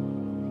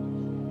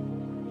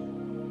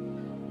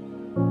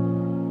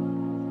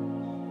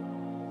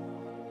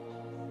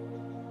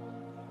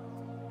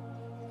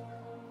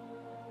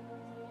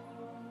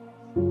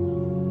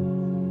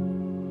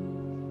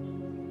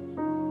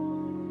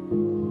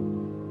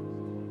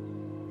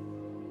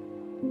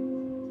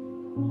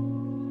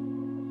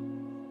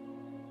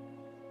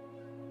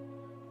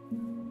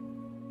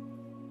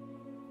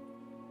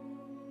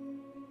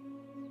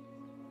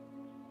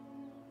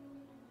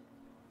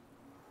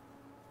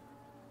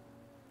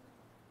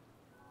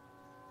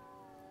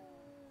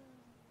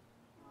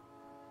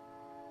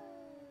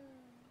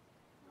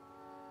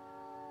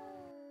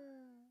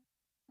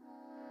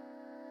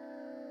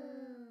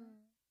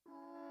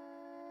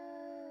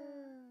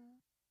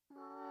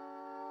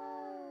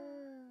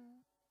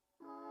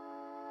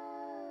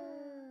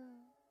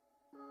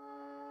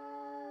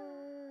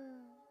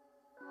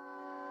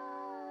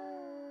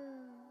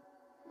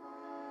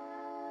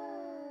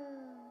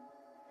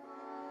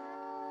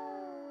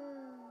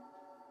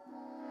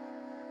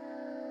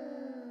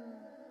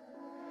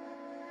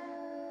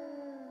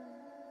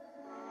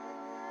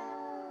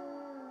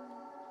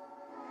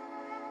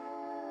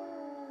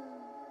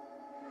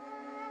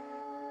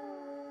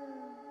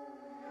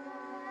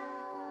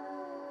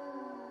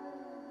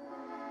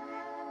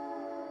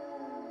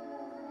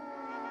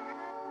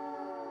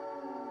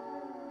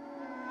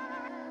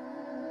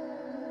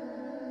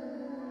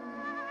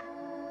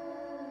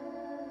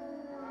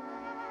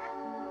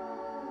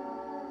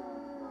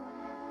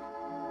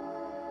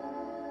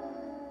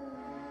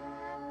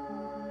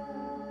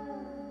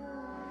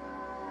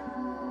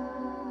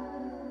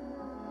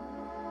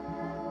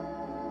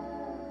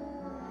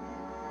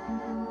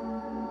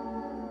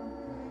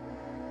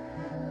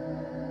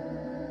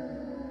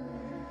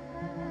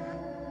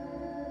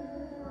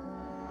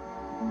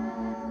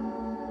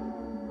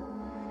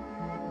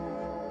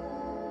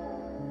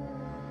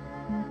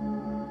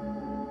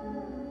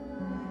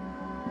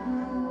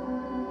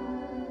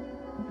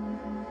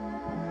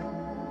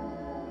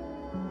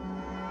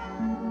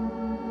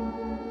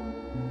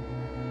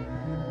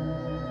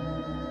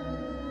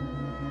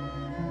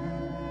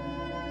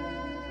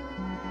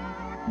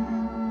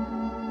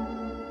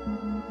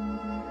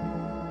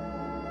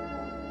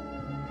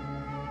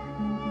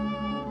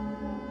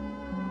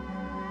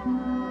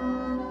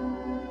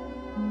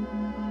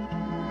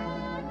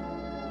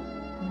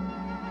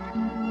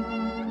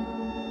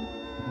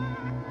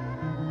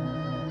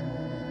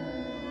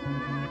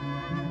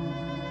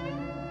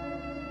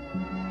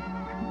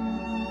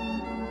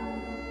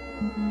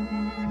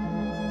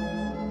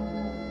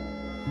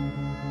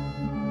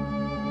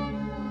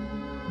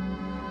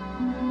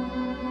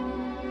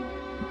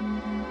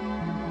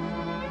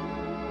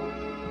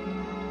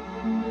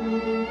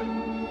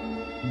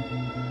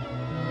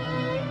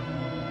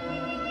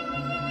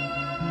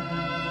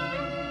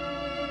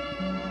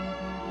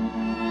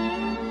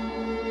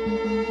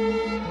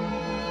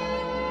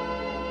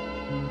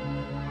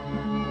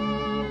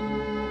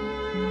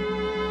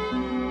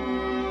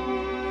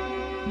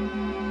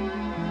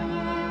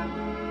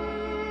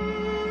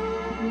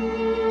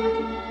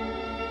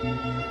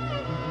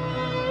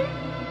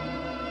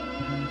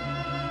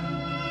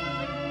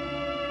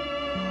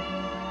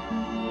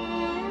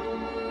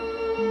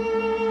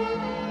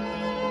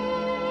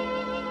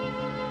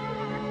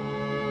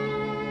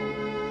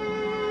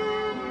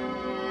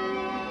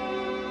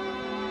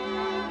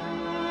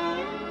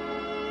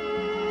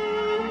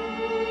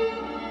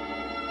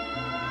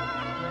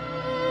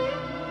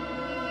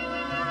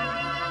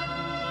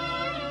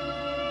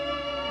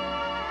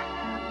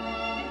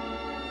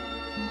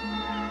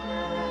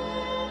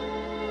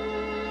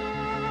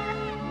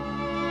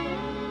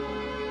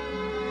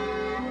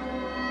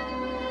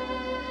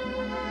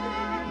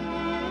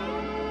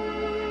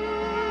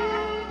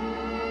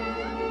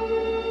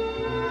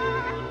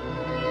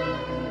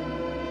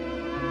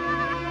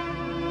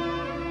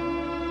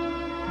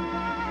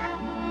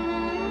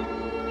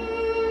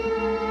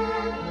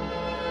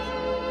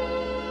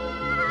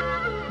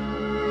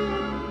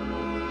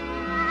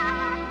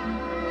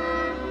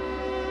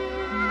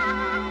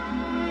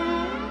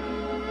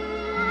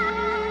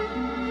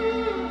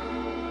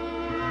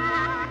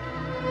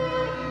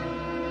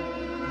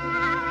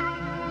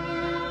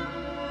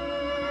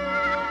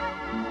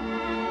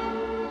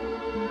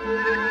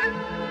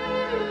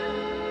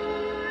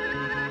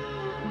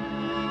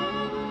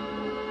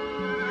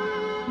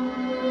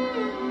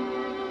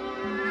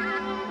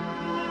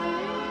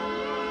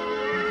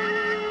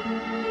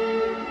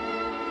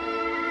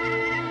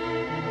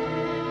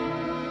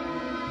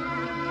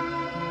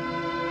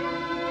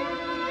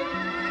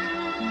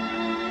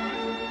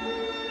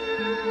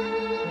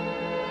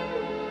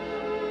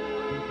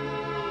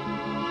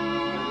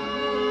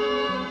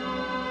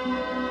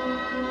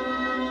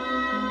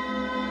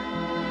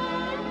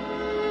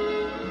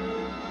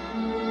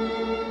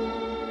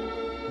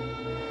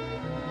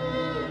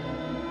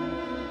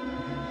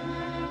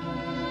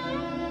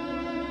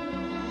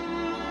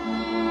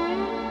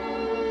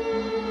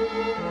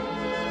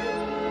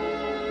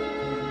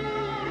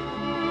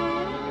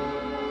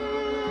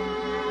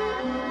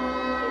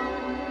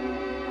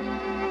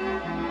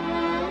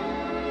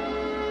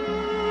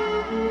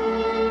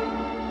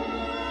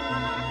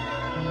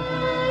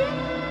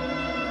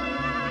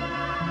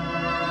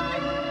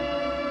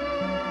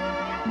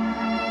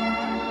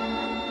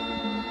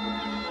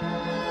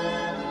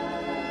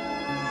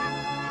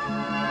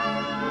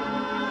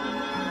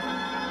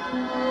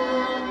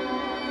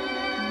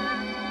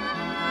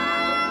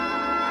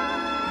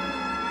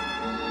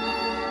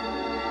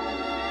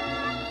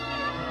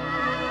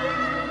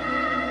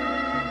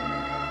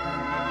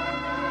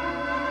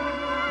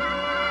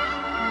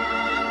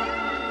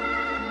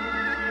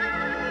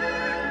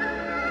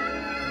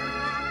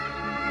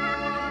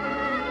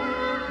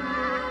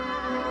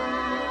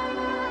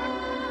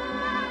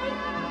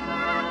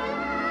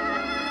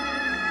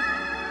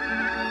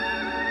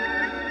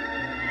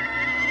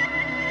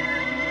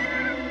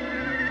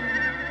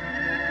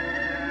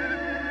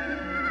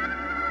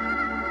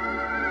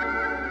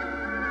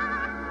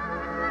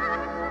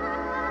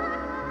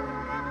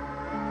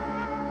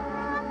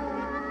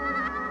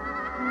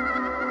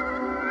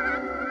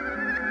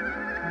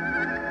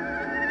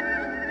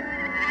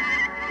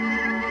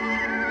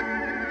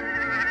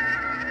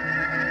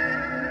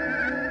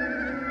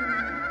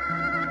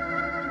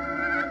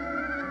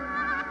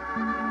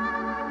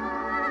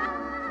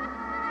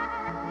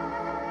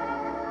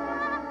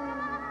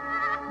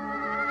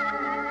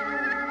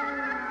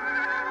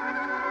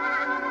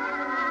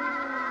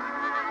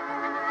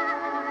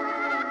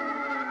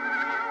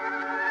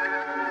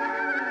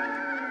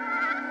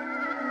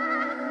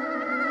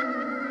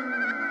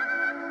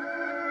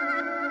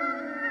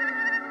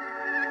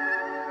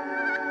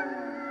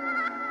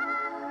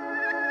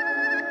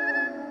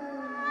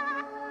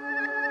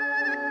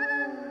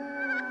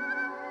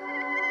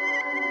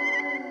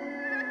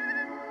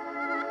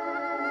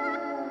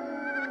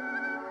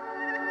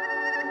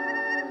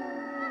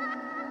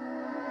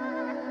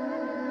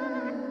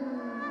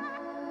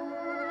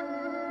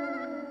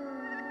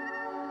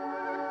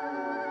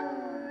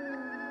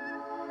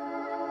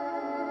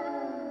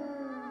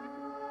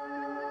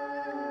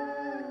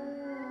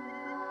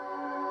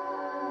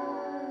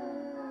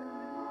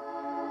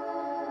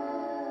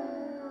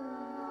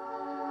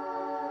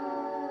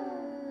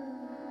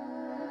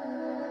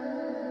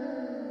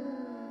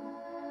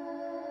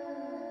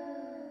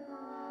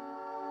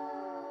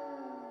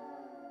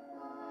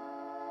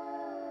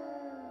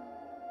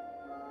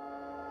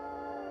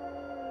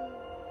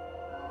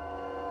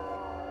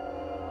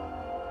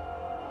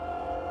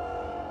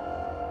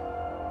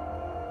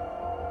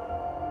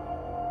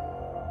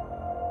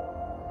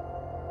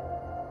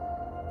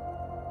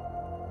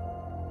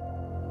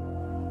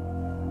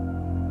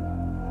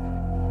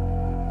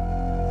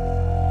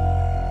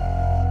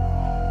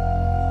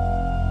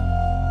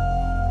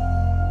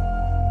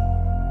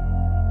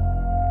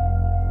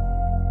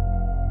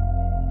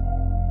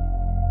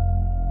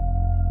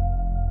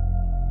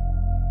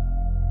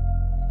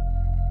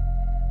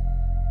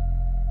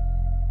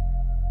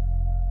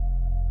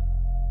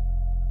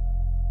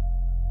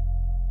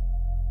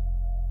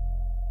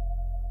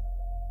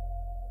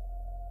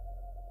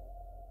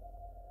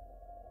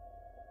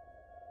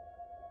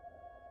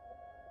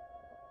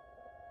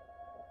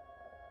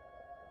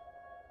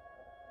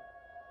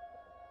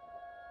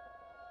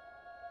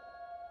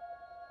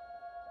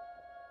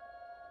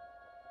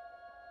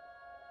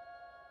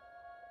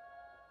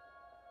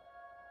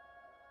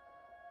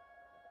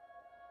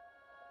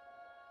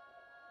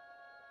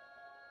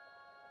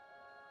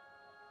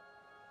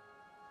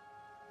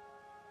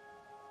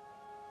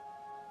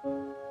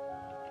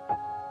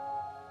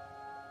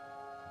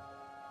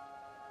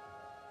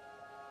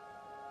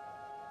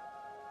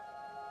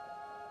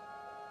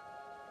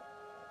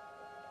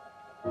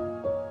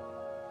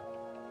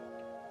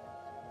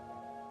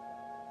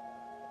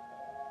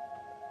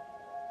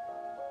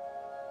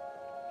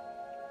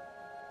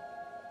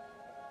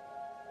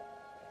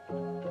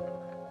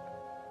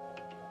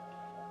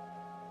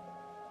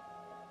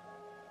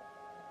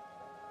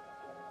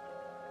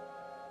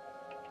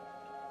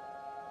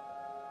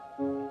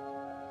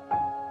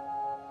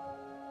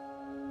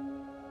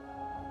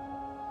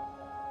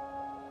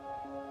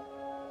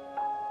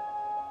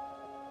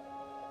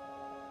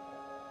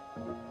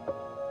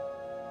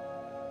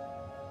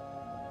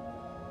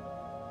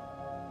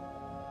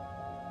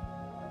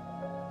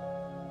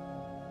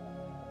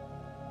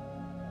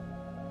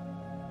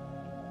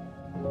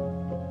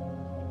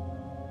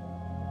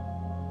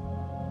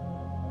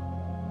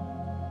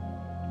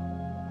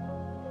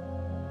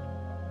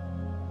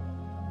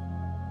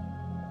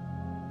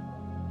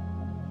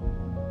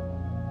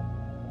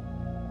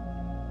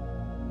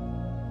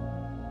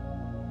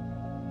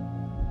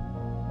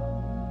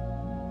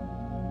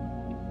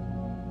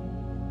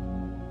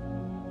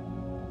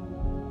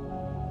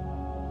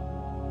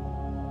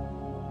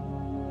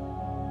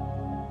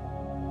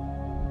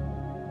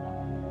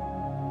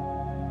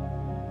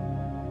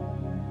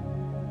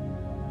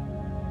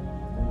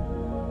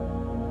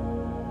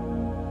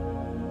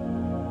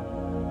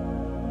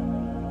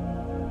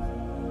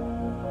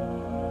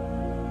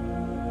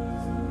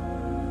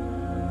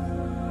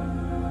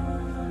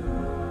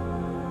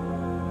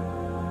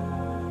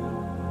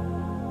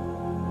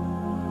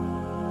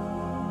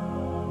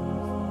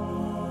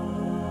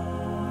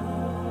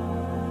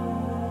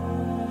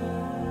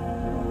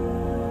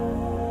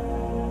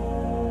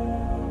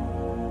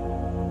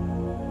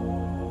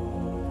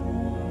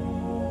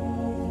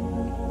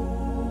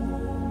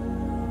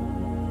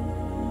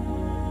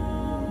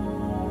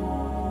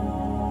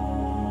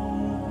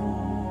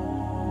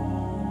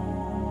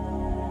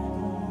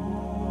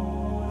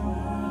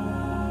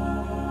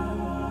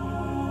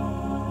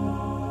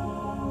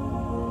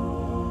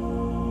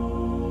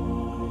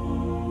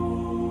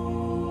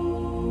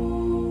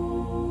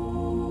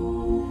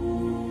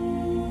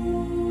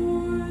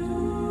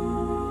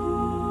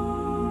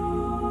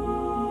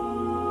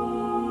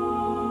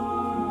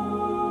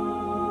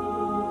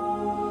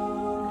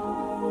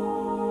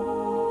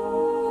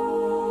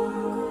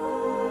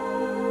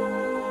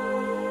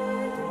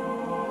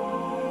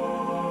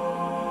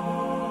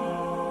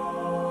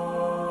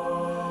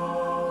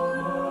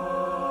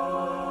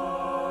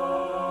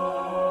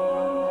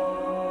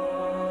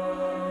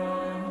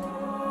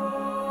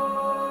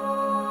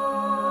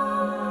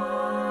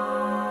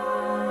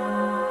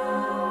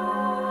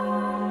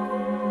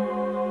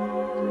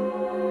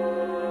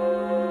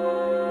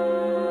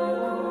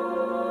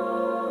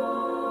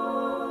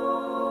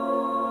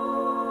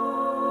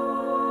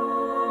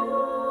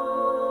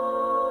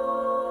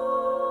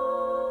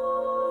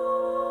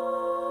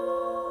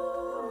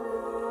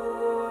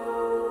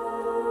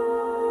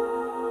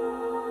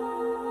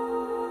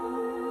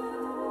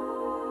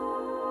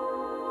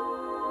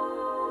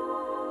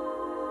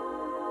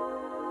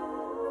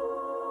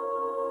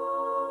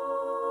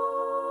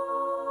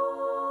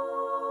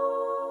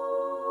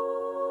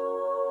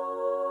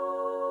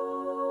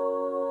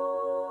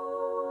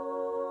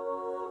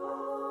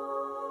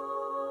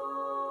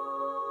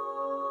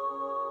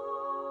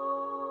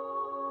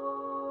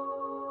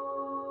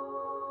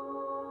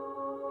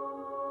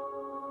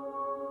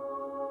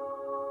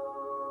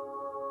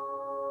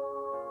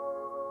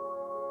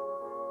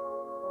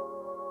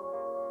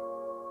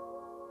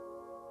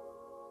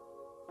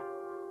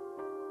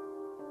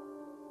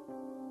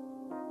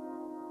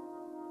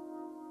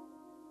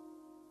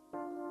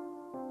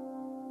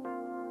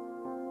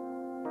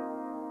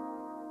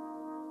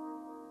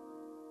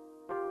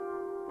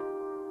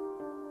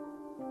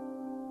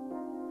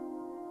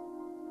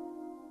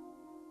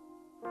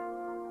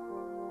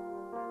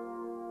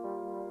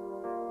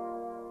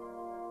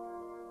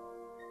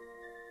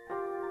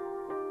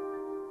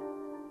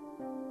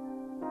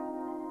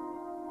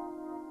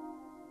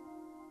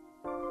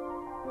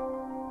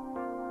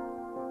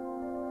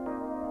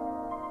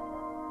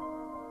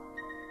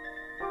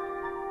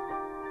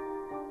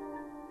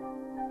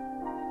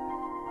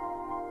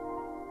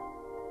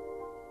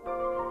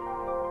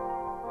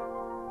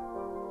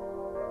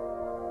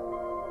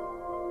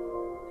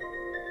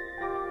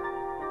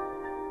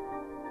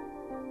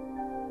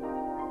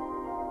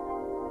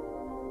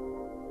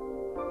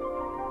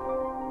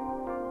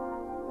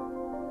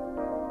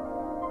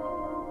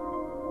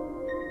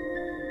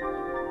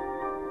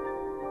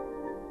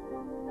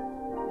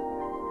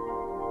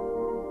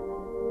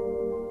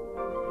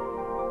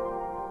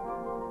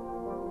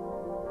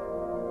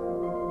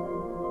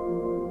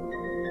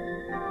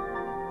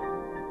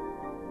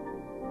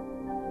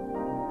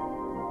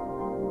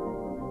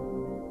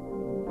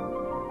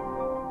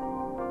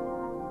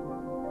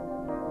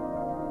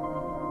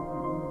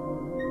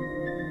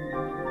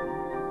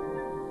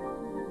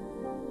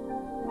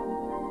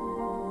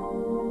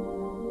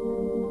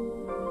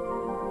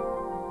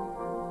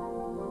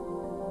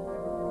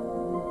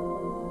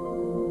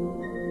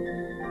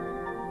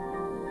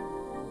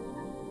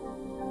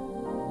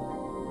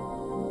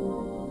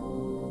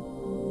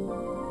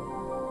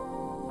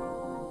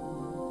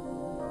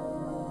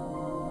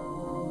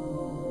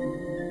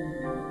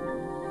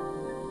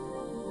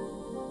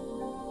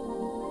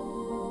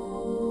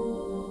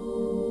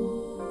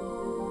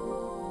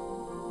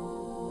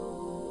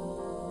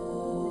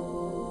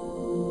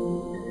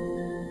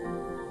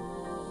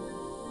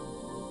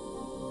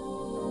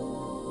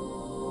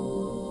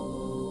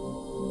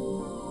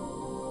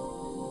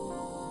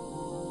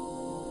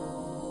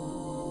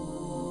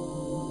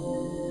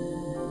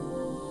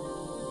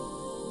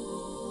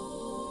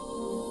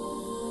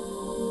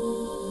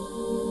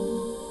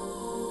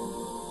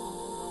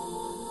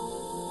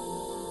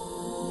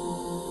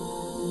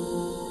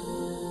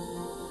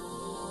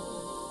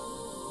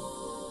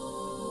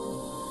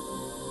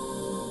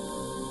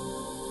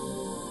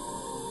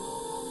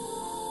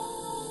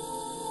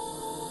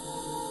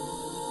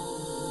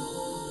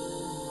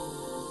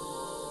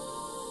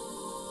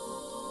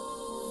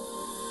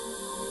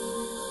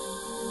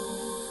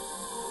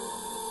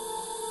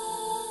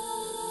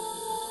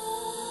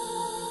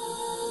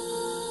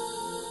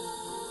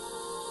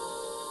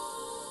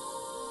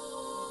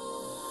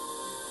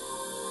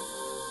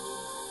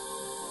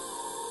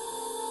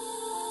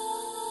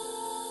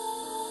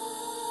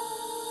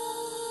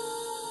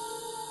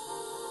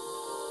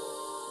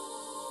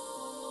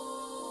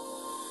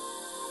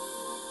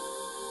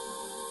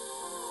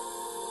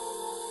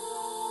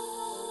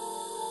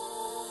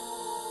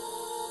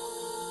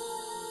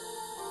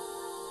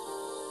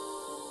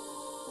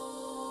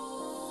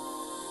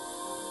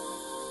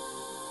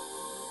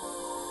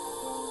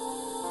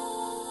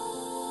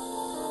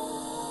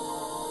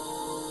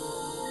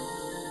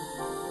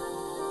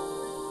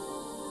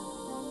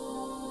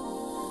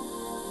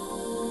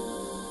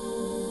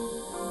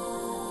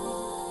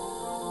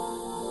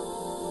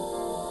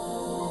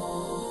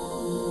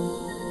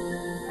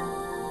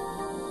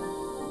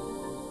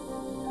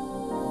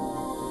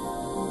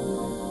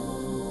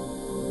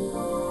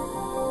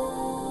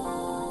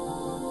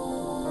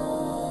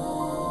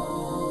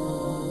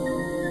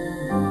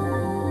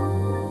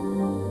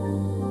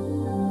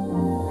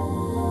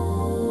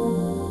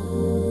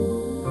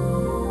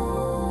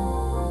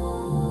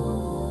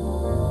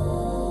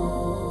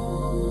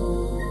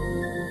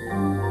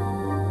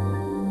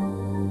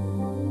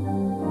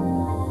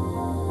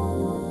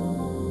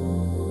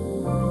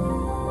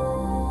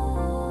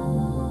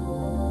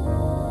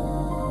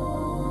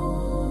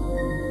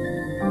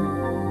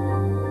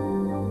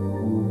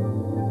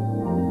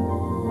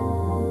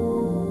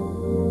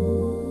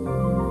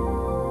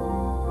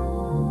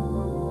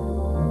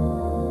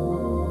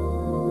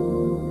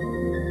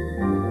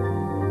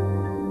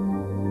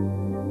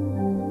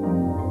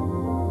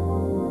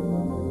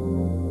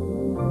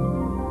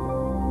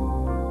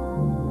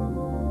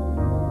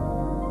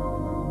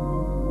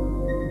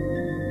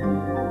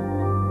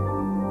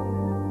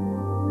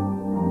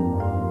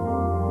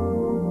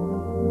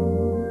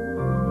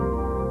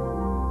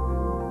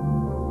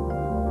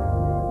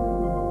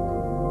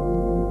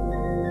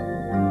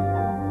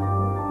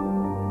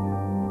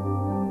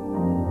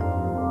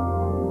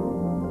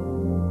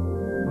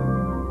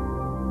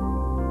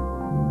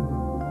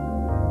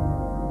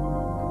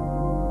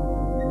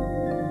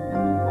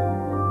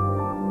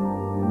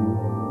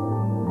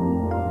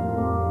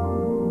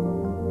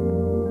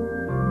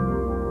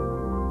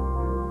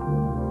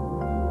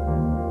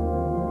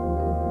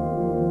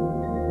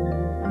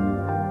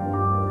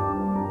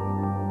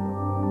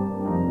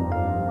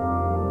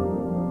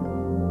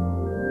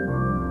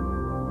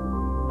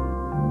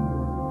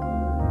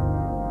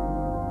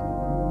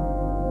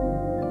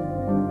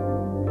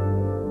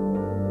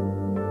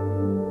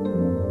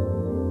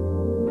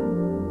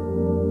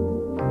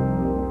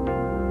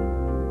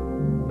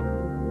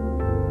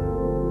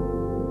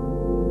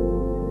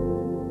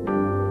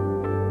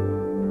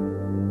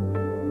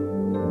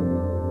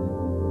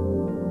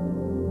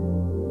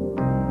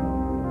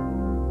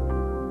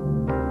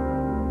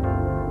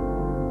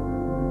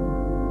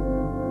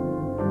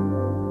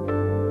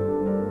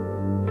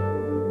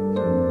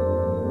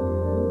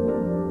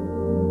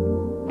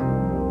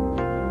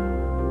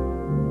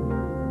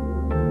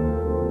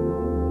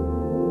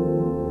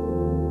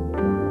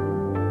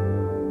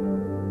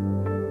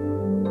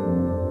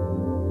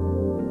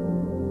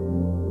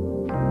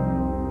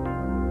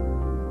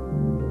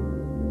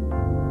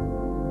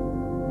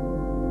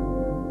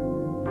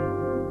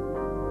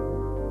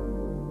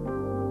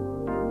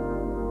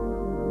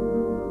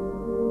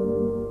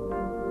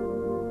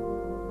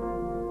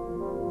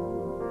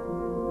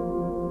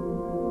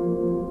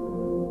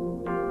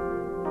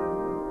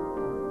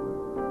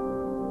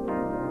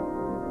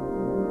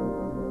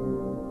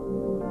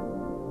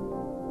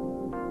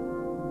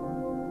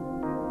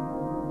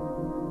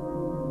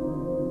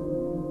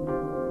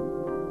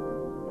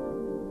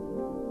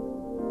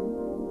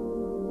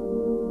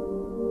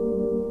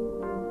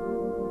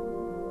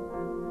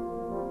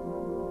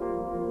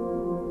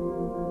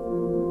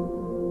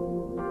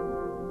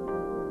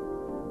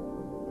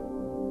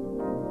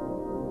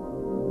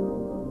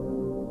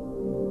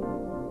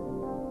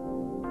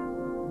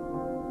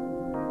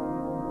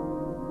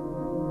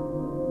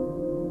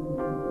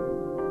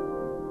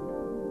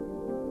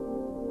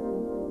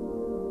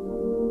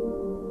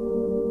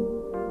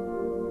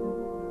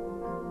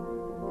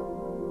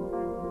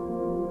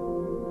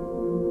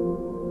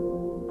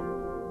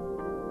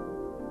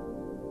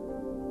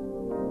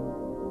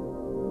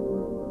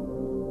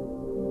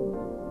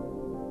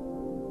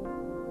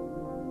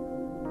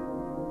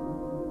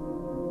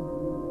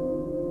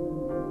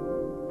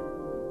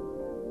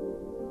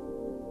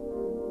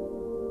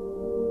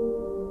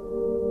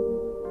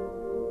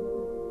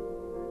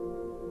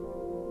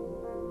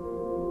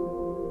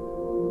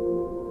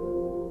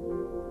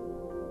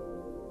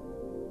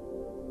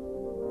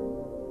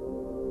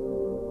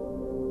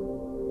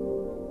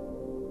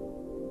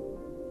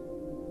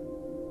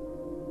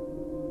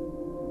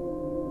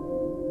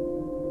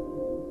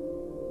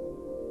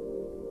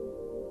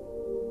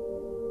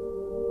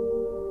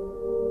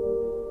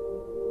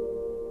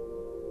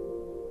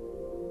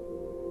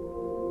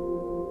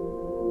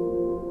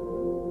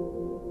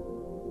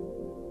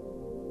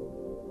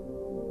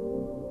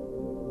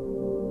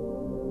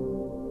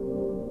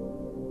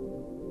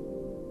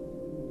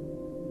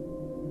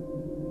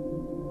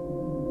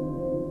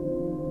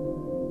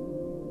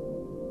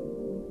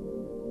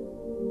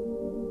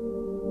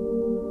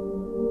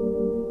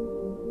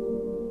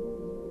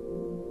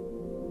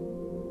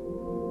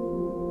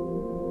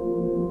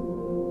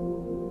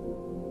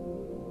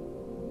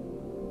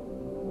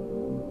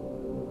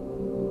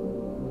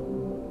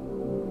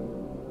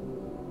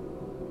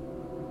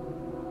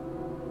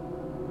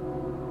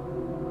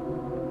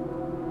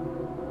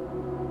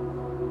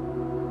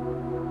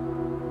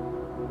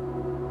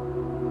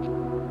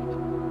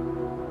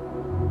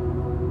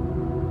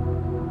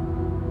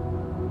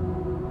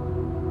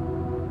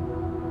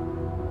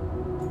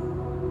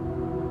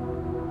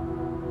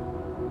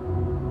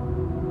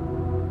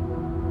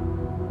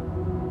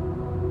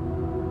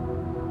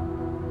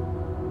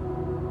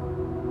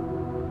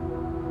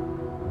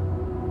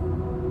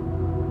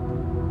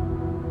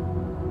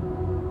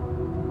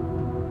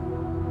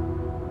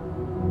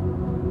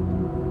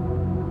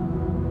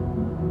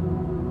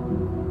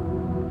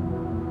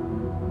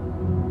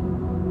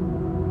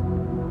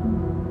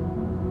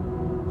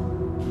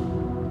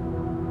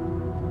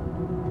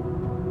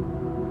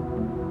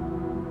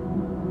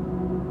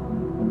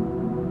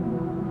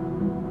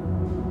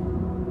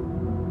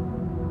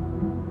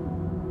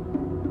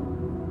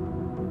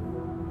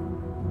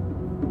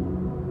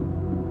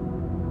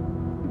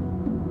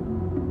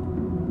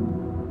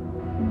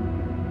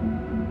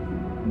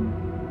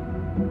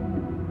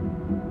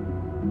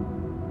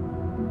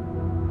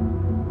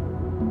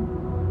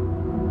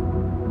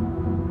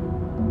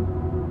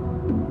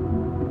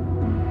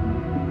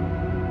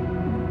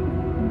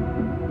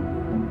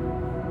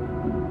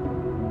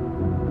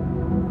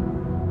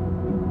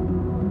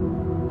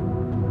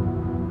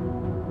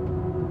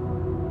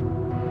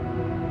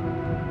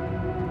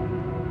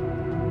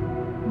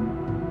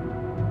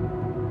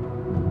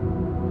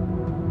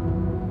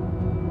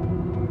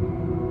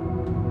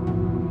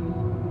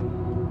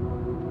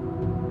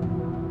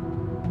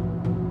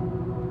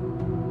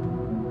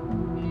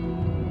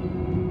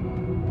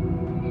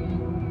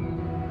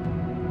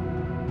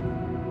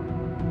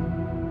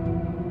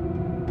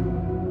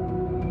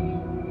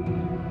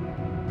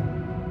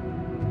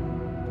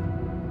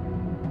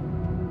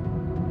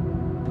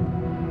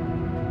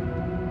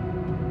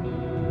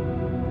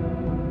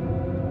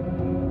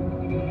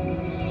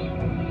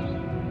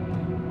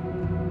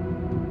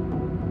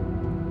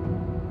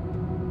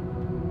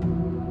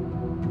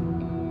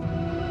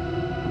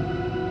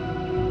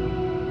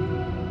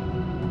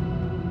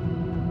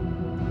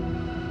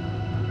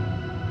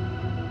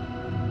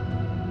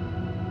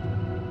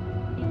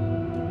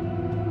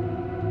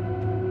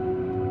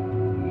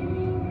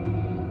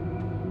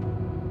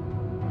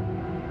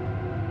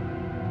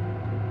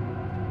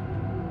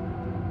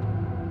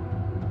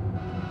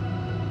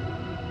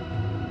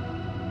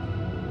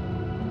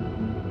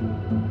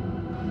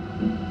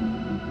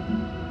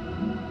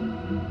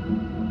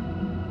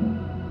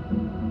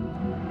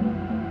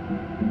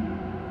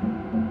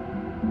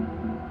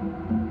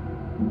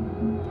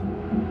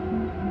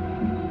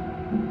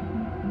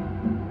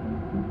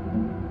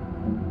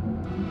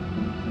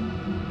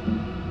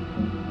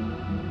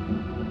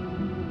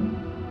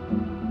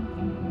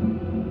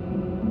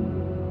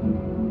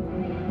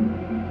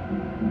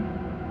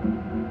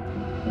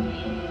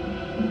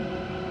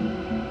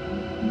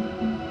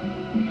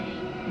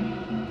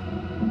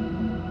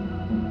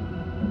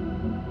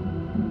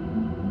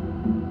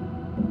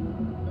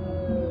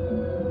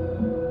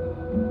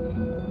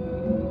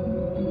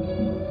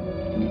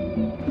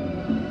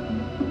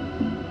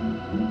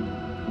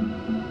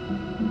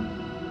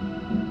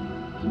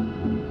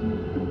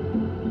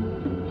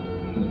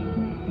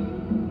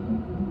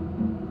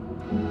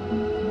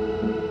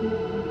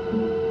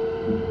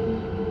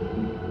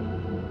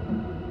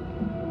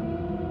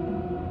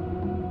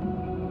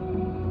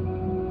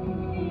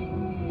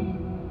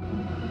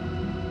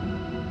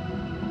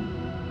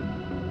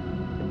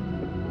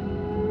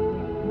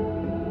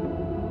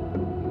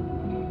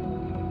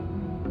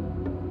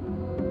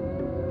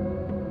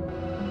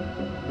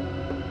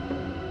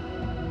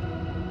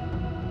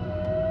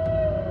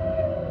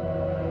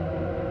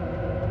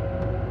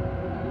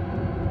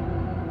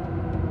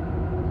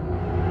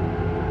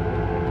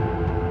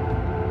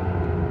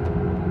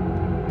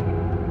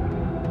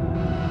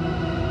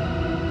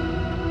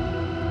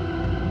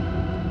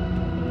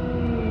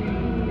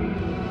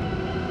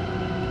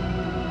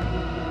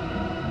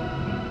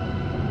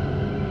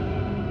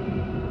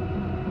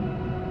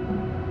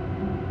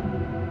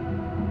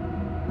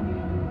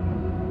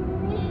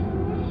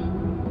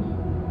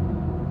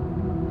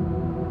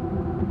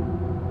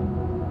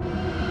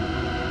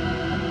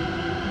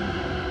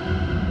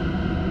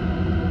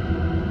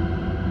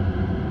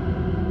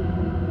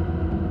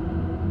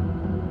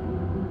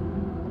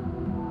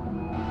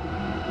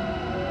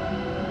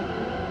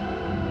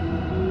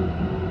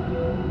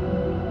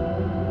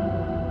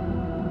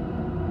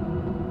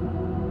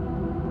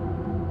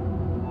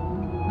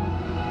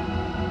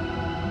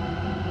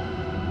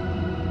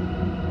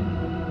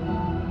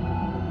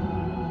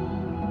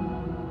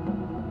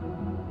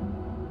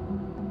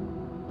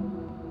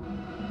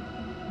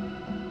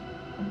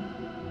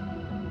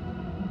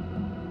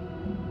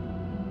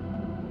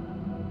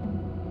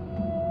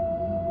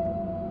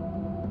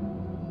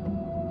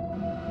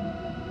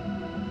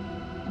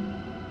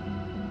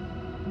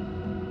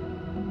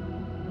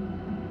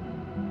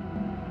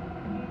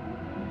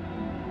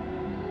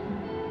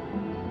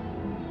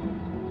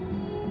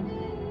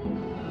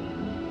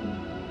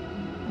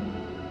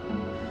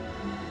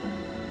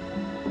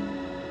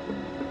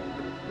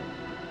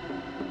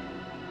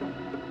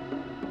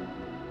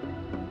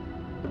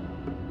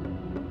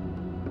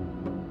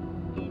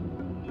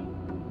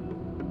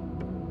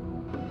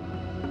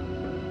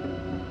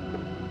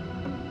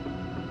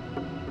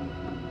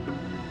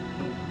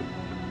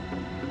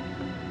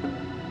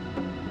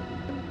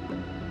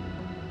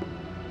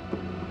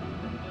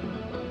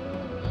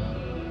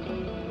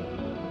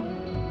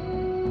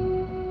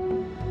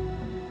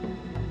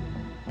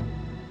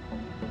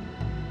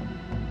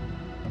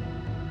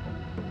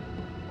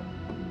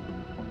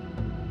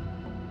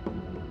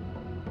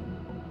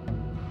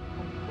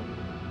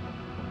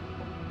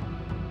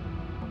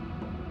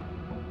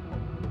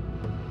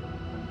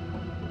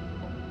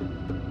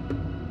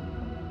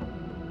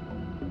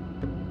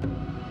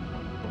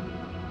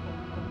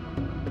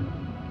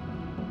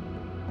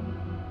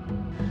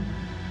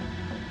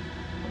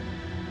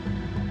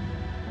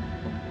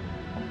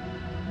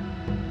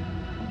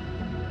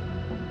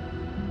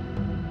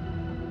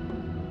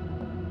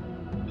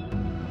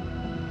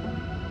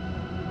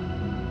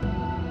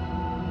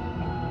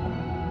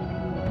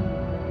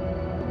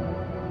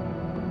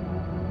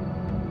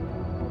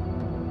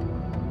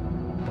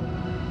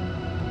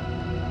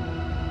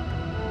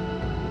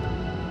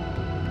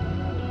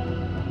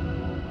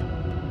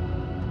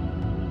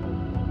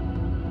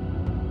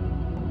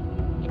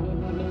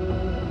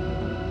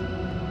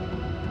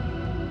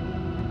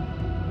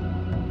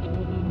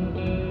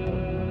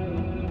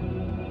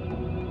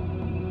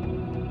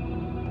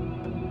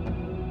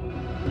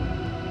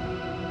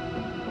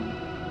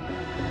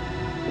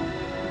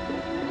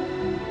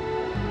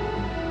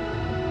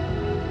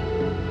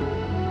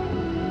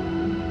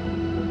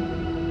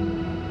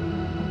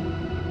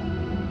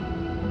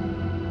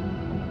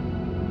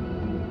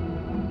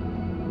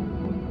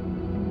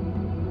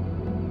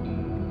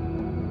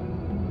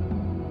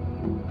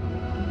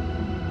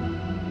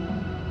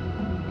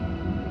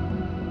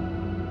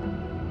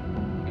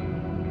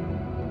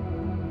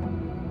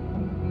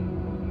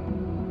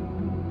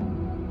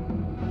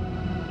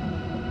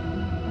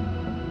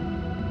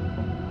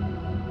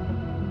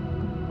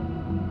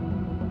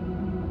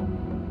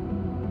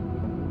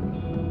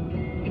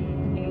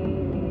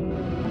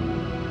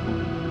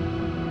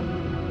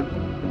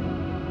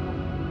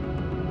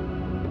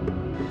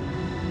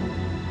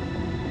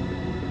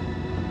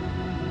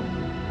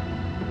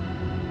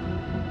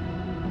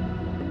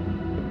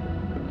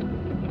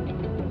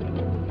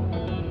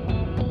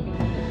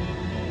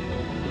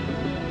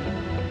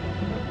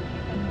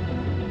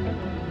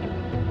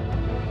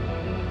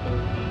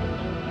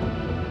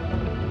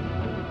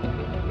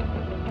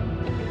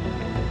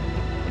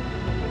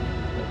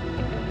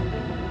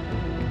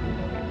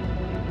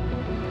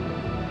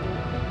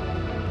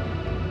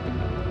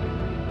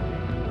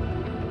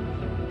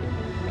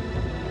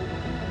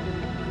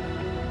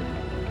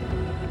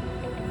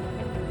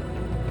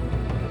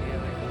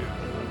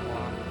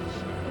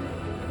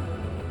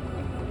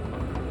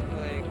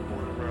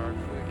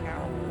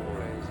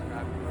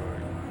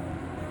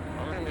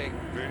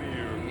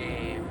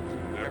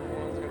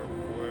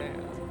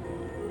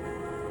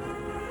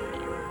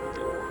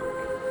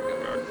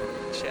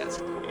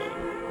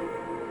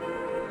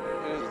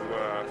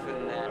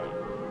 laughing now.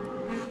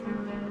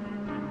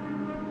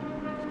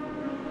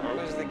 I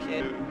was the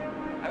kid.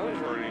 I was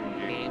running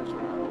games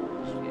when I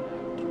was,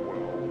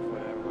 12,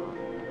 whatever.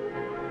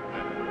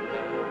 And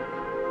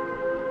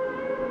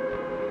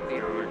the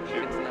other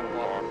kids in the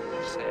block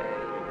would say,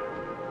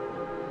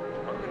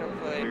 I'm gonna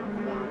play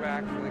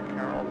quarterback for the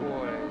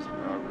Cowboys.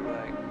 And I'd be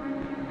like,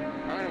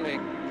 I'm gonna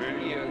make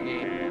video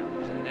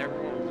games and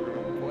everyone's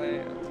gonna play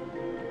them.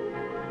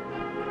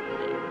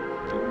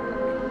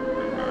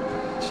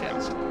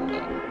 Chest up.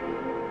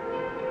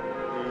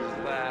 Who's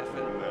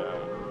laughing now?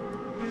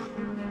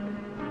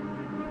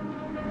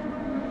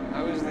 I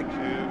was the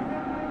kid.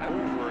 I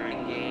was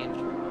running games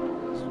when I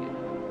was,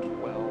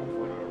 12,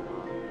 whatever.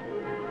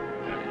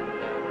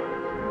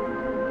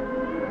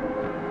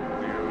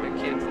 And the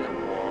kids in the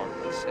block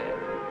would say,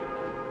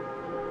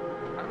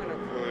 I'm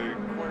gonna play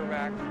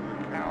quarterback for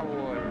the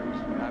Cowboys.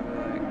 And I'd be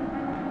like,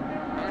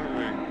 I'm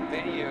gonna make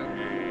video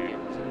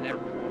games and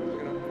everyone's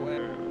gonna play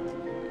them.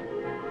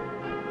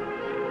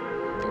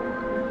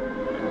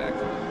 Back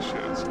to the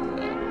chest up.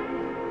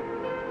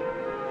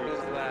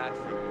 Who's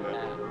laughing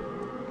now?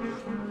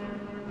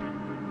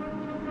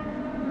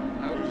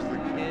 I was the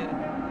kid.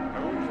 I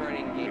was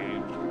running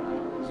games when I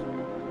was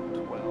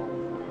 12,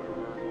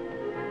 whatever.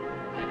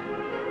 And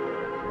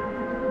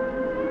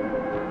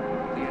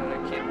the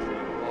other kids in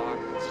the block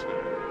would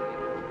say,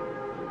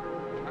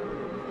 I'm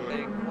gonna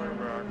play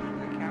quarterback for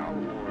the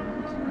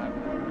Cowboys. And I'm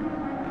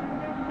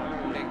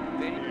gonna make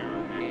video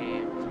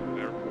games and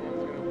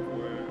everyone's gonna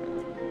play it.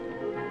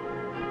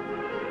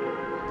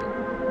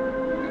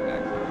 Go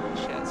back to the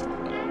chest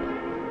club.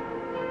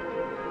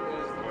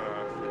 Who's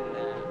laughing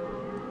now?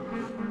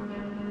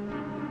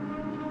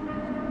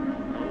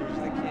 I was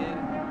the kid.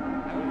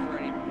 I was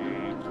running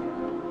games when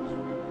I was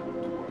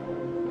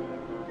 12,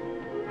 whatever.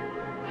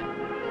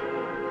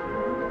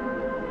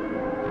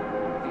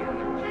 The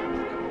other kids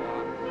in the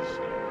block would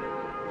say,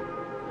 I'm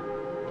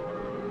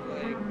gonna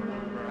play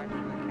quarterback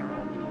for the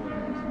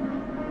Cowboys.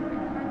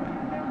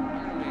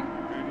 I'm gonna make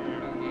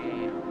video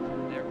games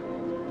and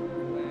everyone's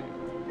gonna play.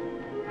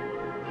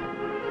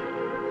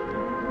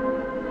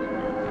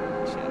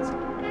 Chest.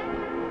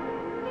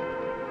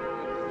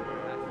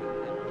 Laughing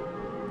now.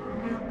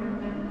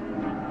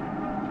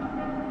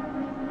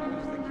 I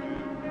was the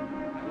kid.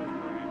 I was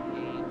running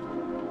games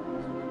when I was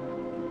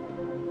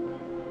 12.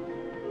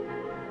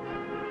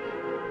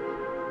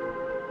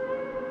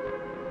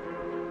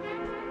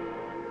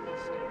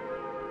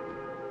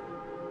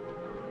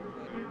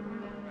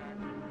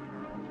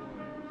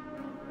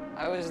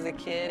 I was the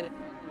kid.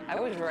 I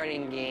was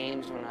running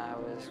games when I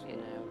was,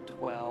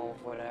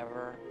 12,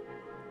 whatever.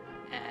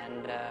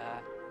 And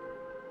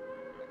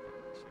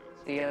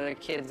the other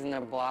kids in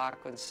the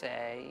block would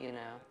say,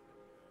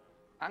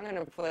 I'm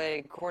gonna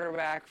play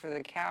quarterback for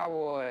the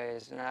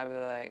Cowboys. And I'd be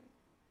like,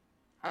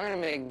 I'm gonna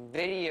make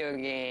video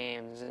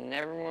games and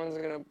everyone's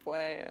gonna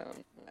play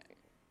them. Like,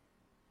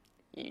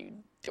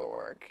 you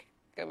dork.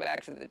 Go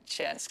back to the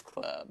chess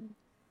club.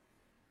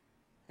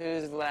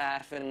 Who's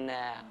laughing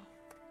now?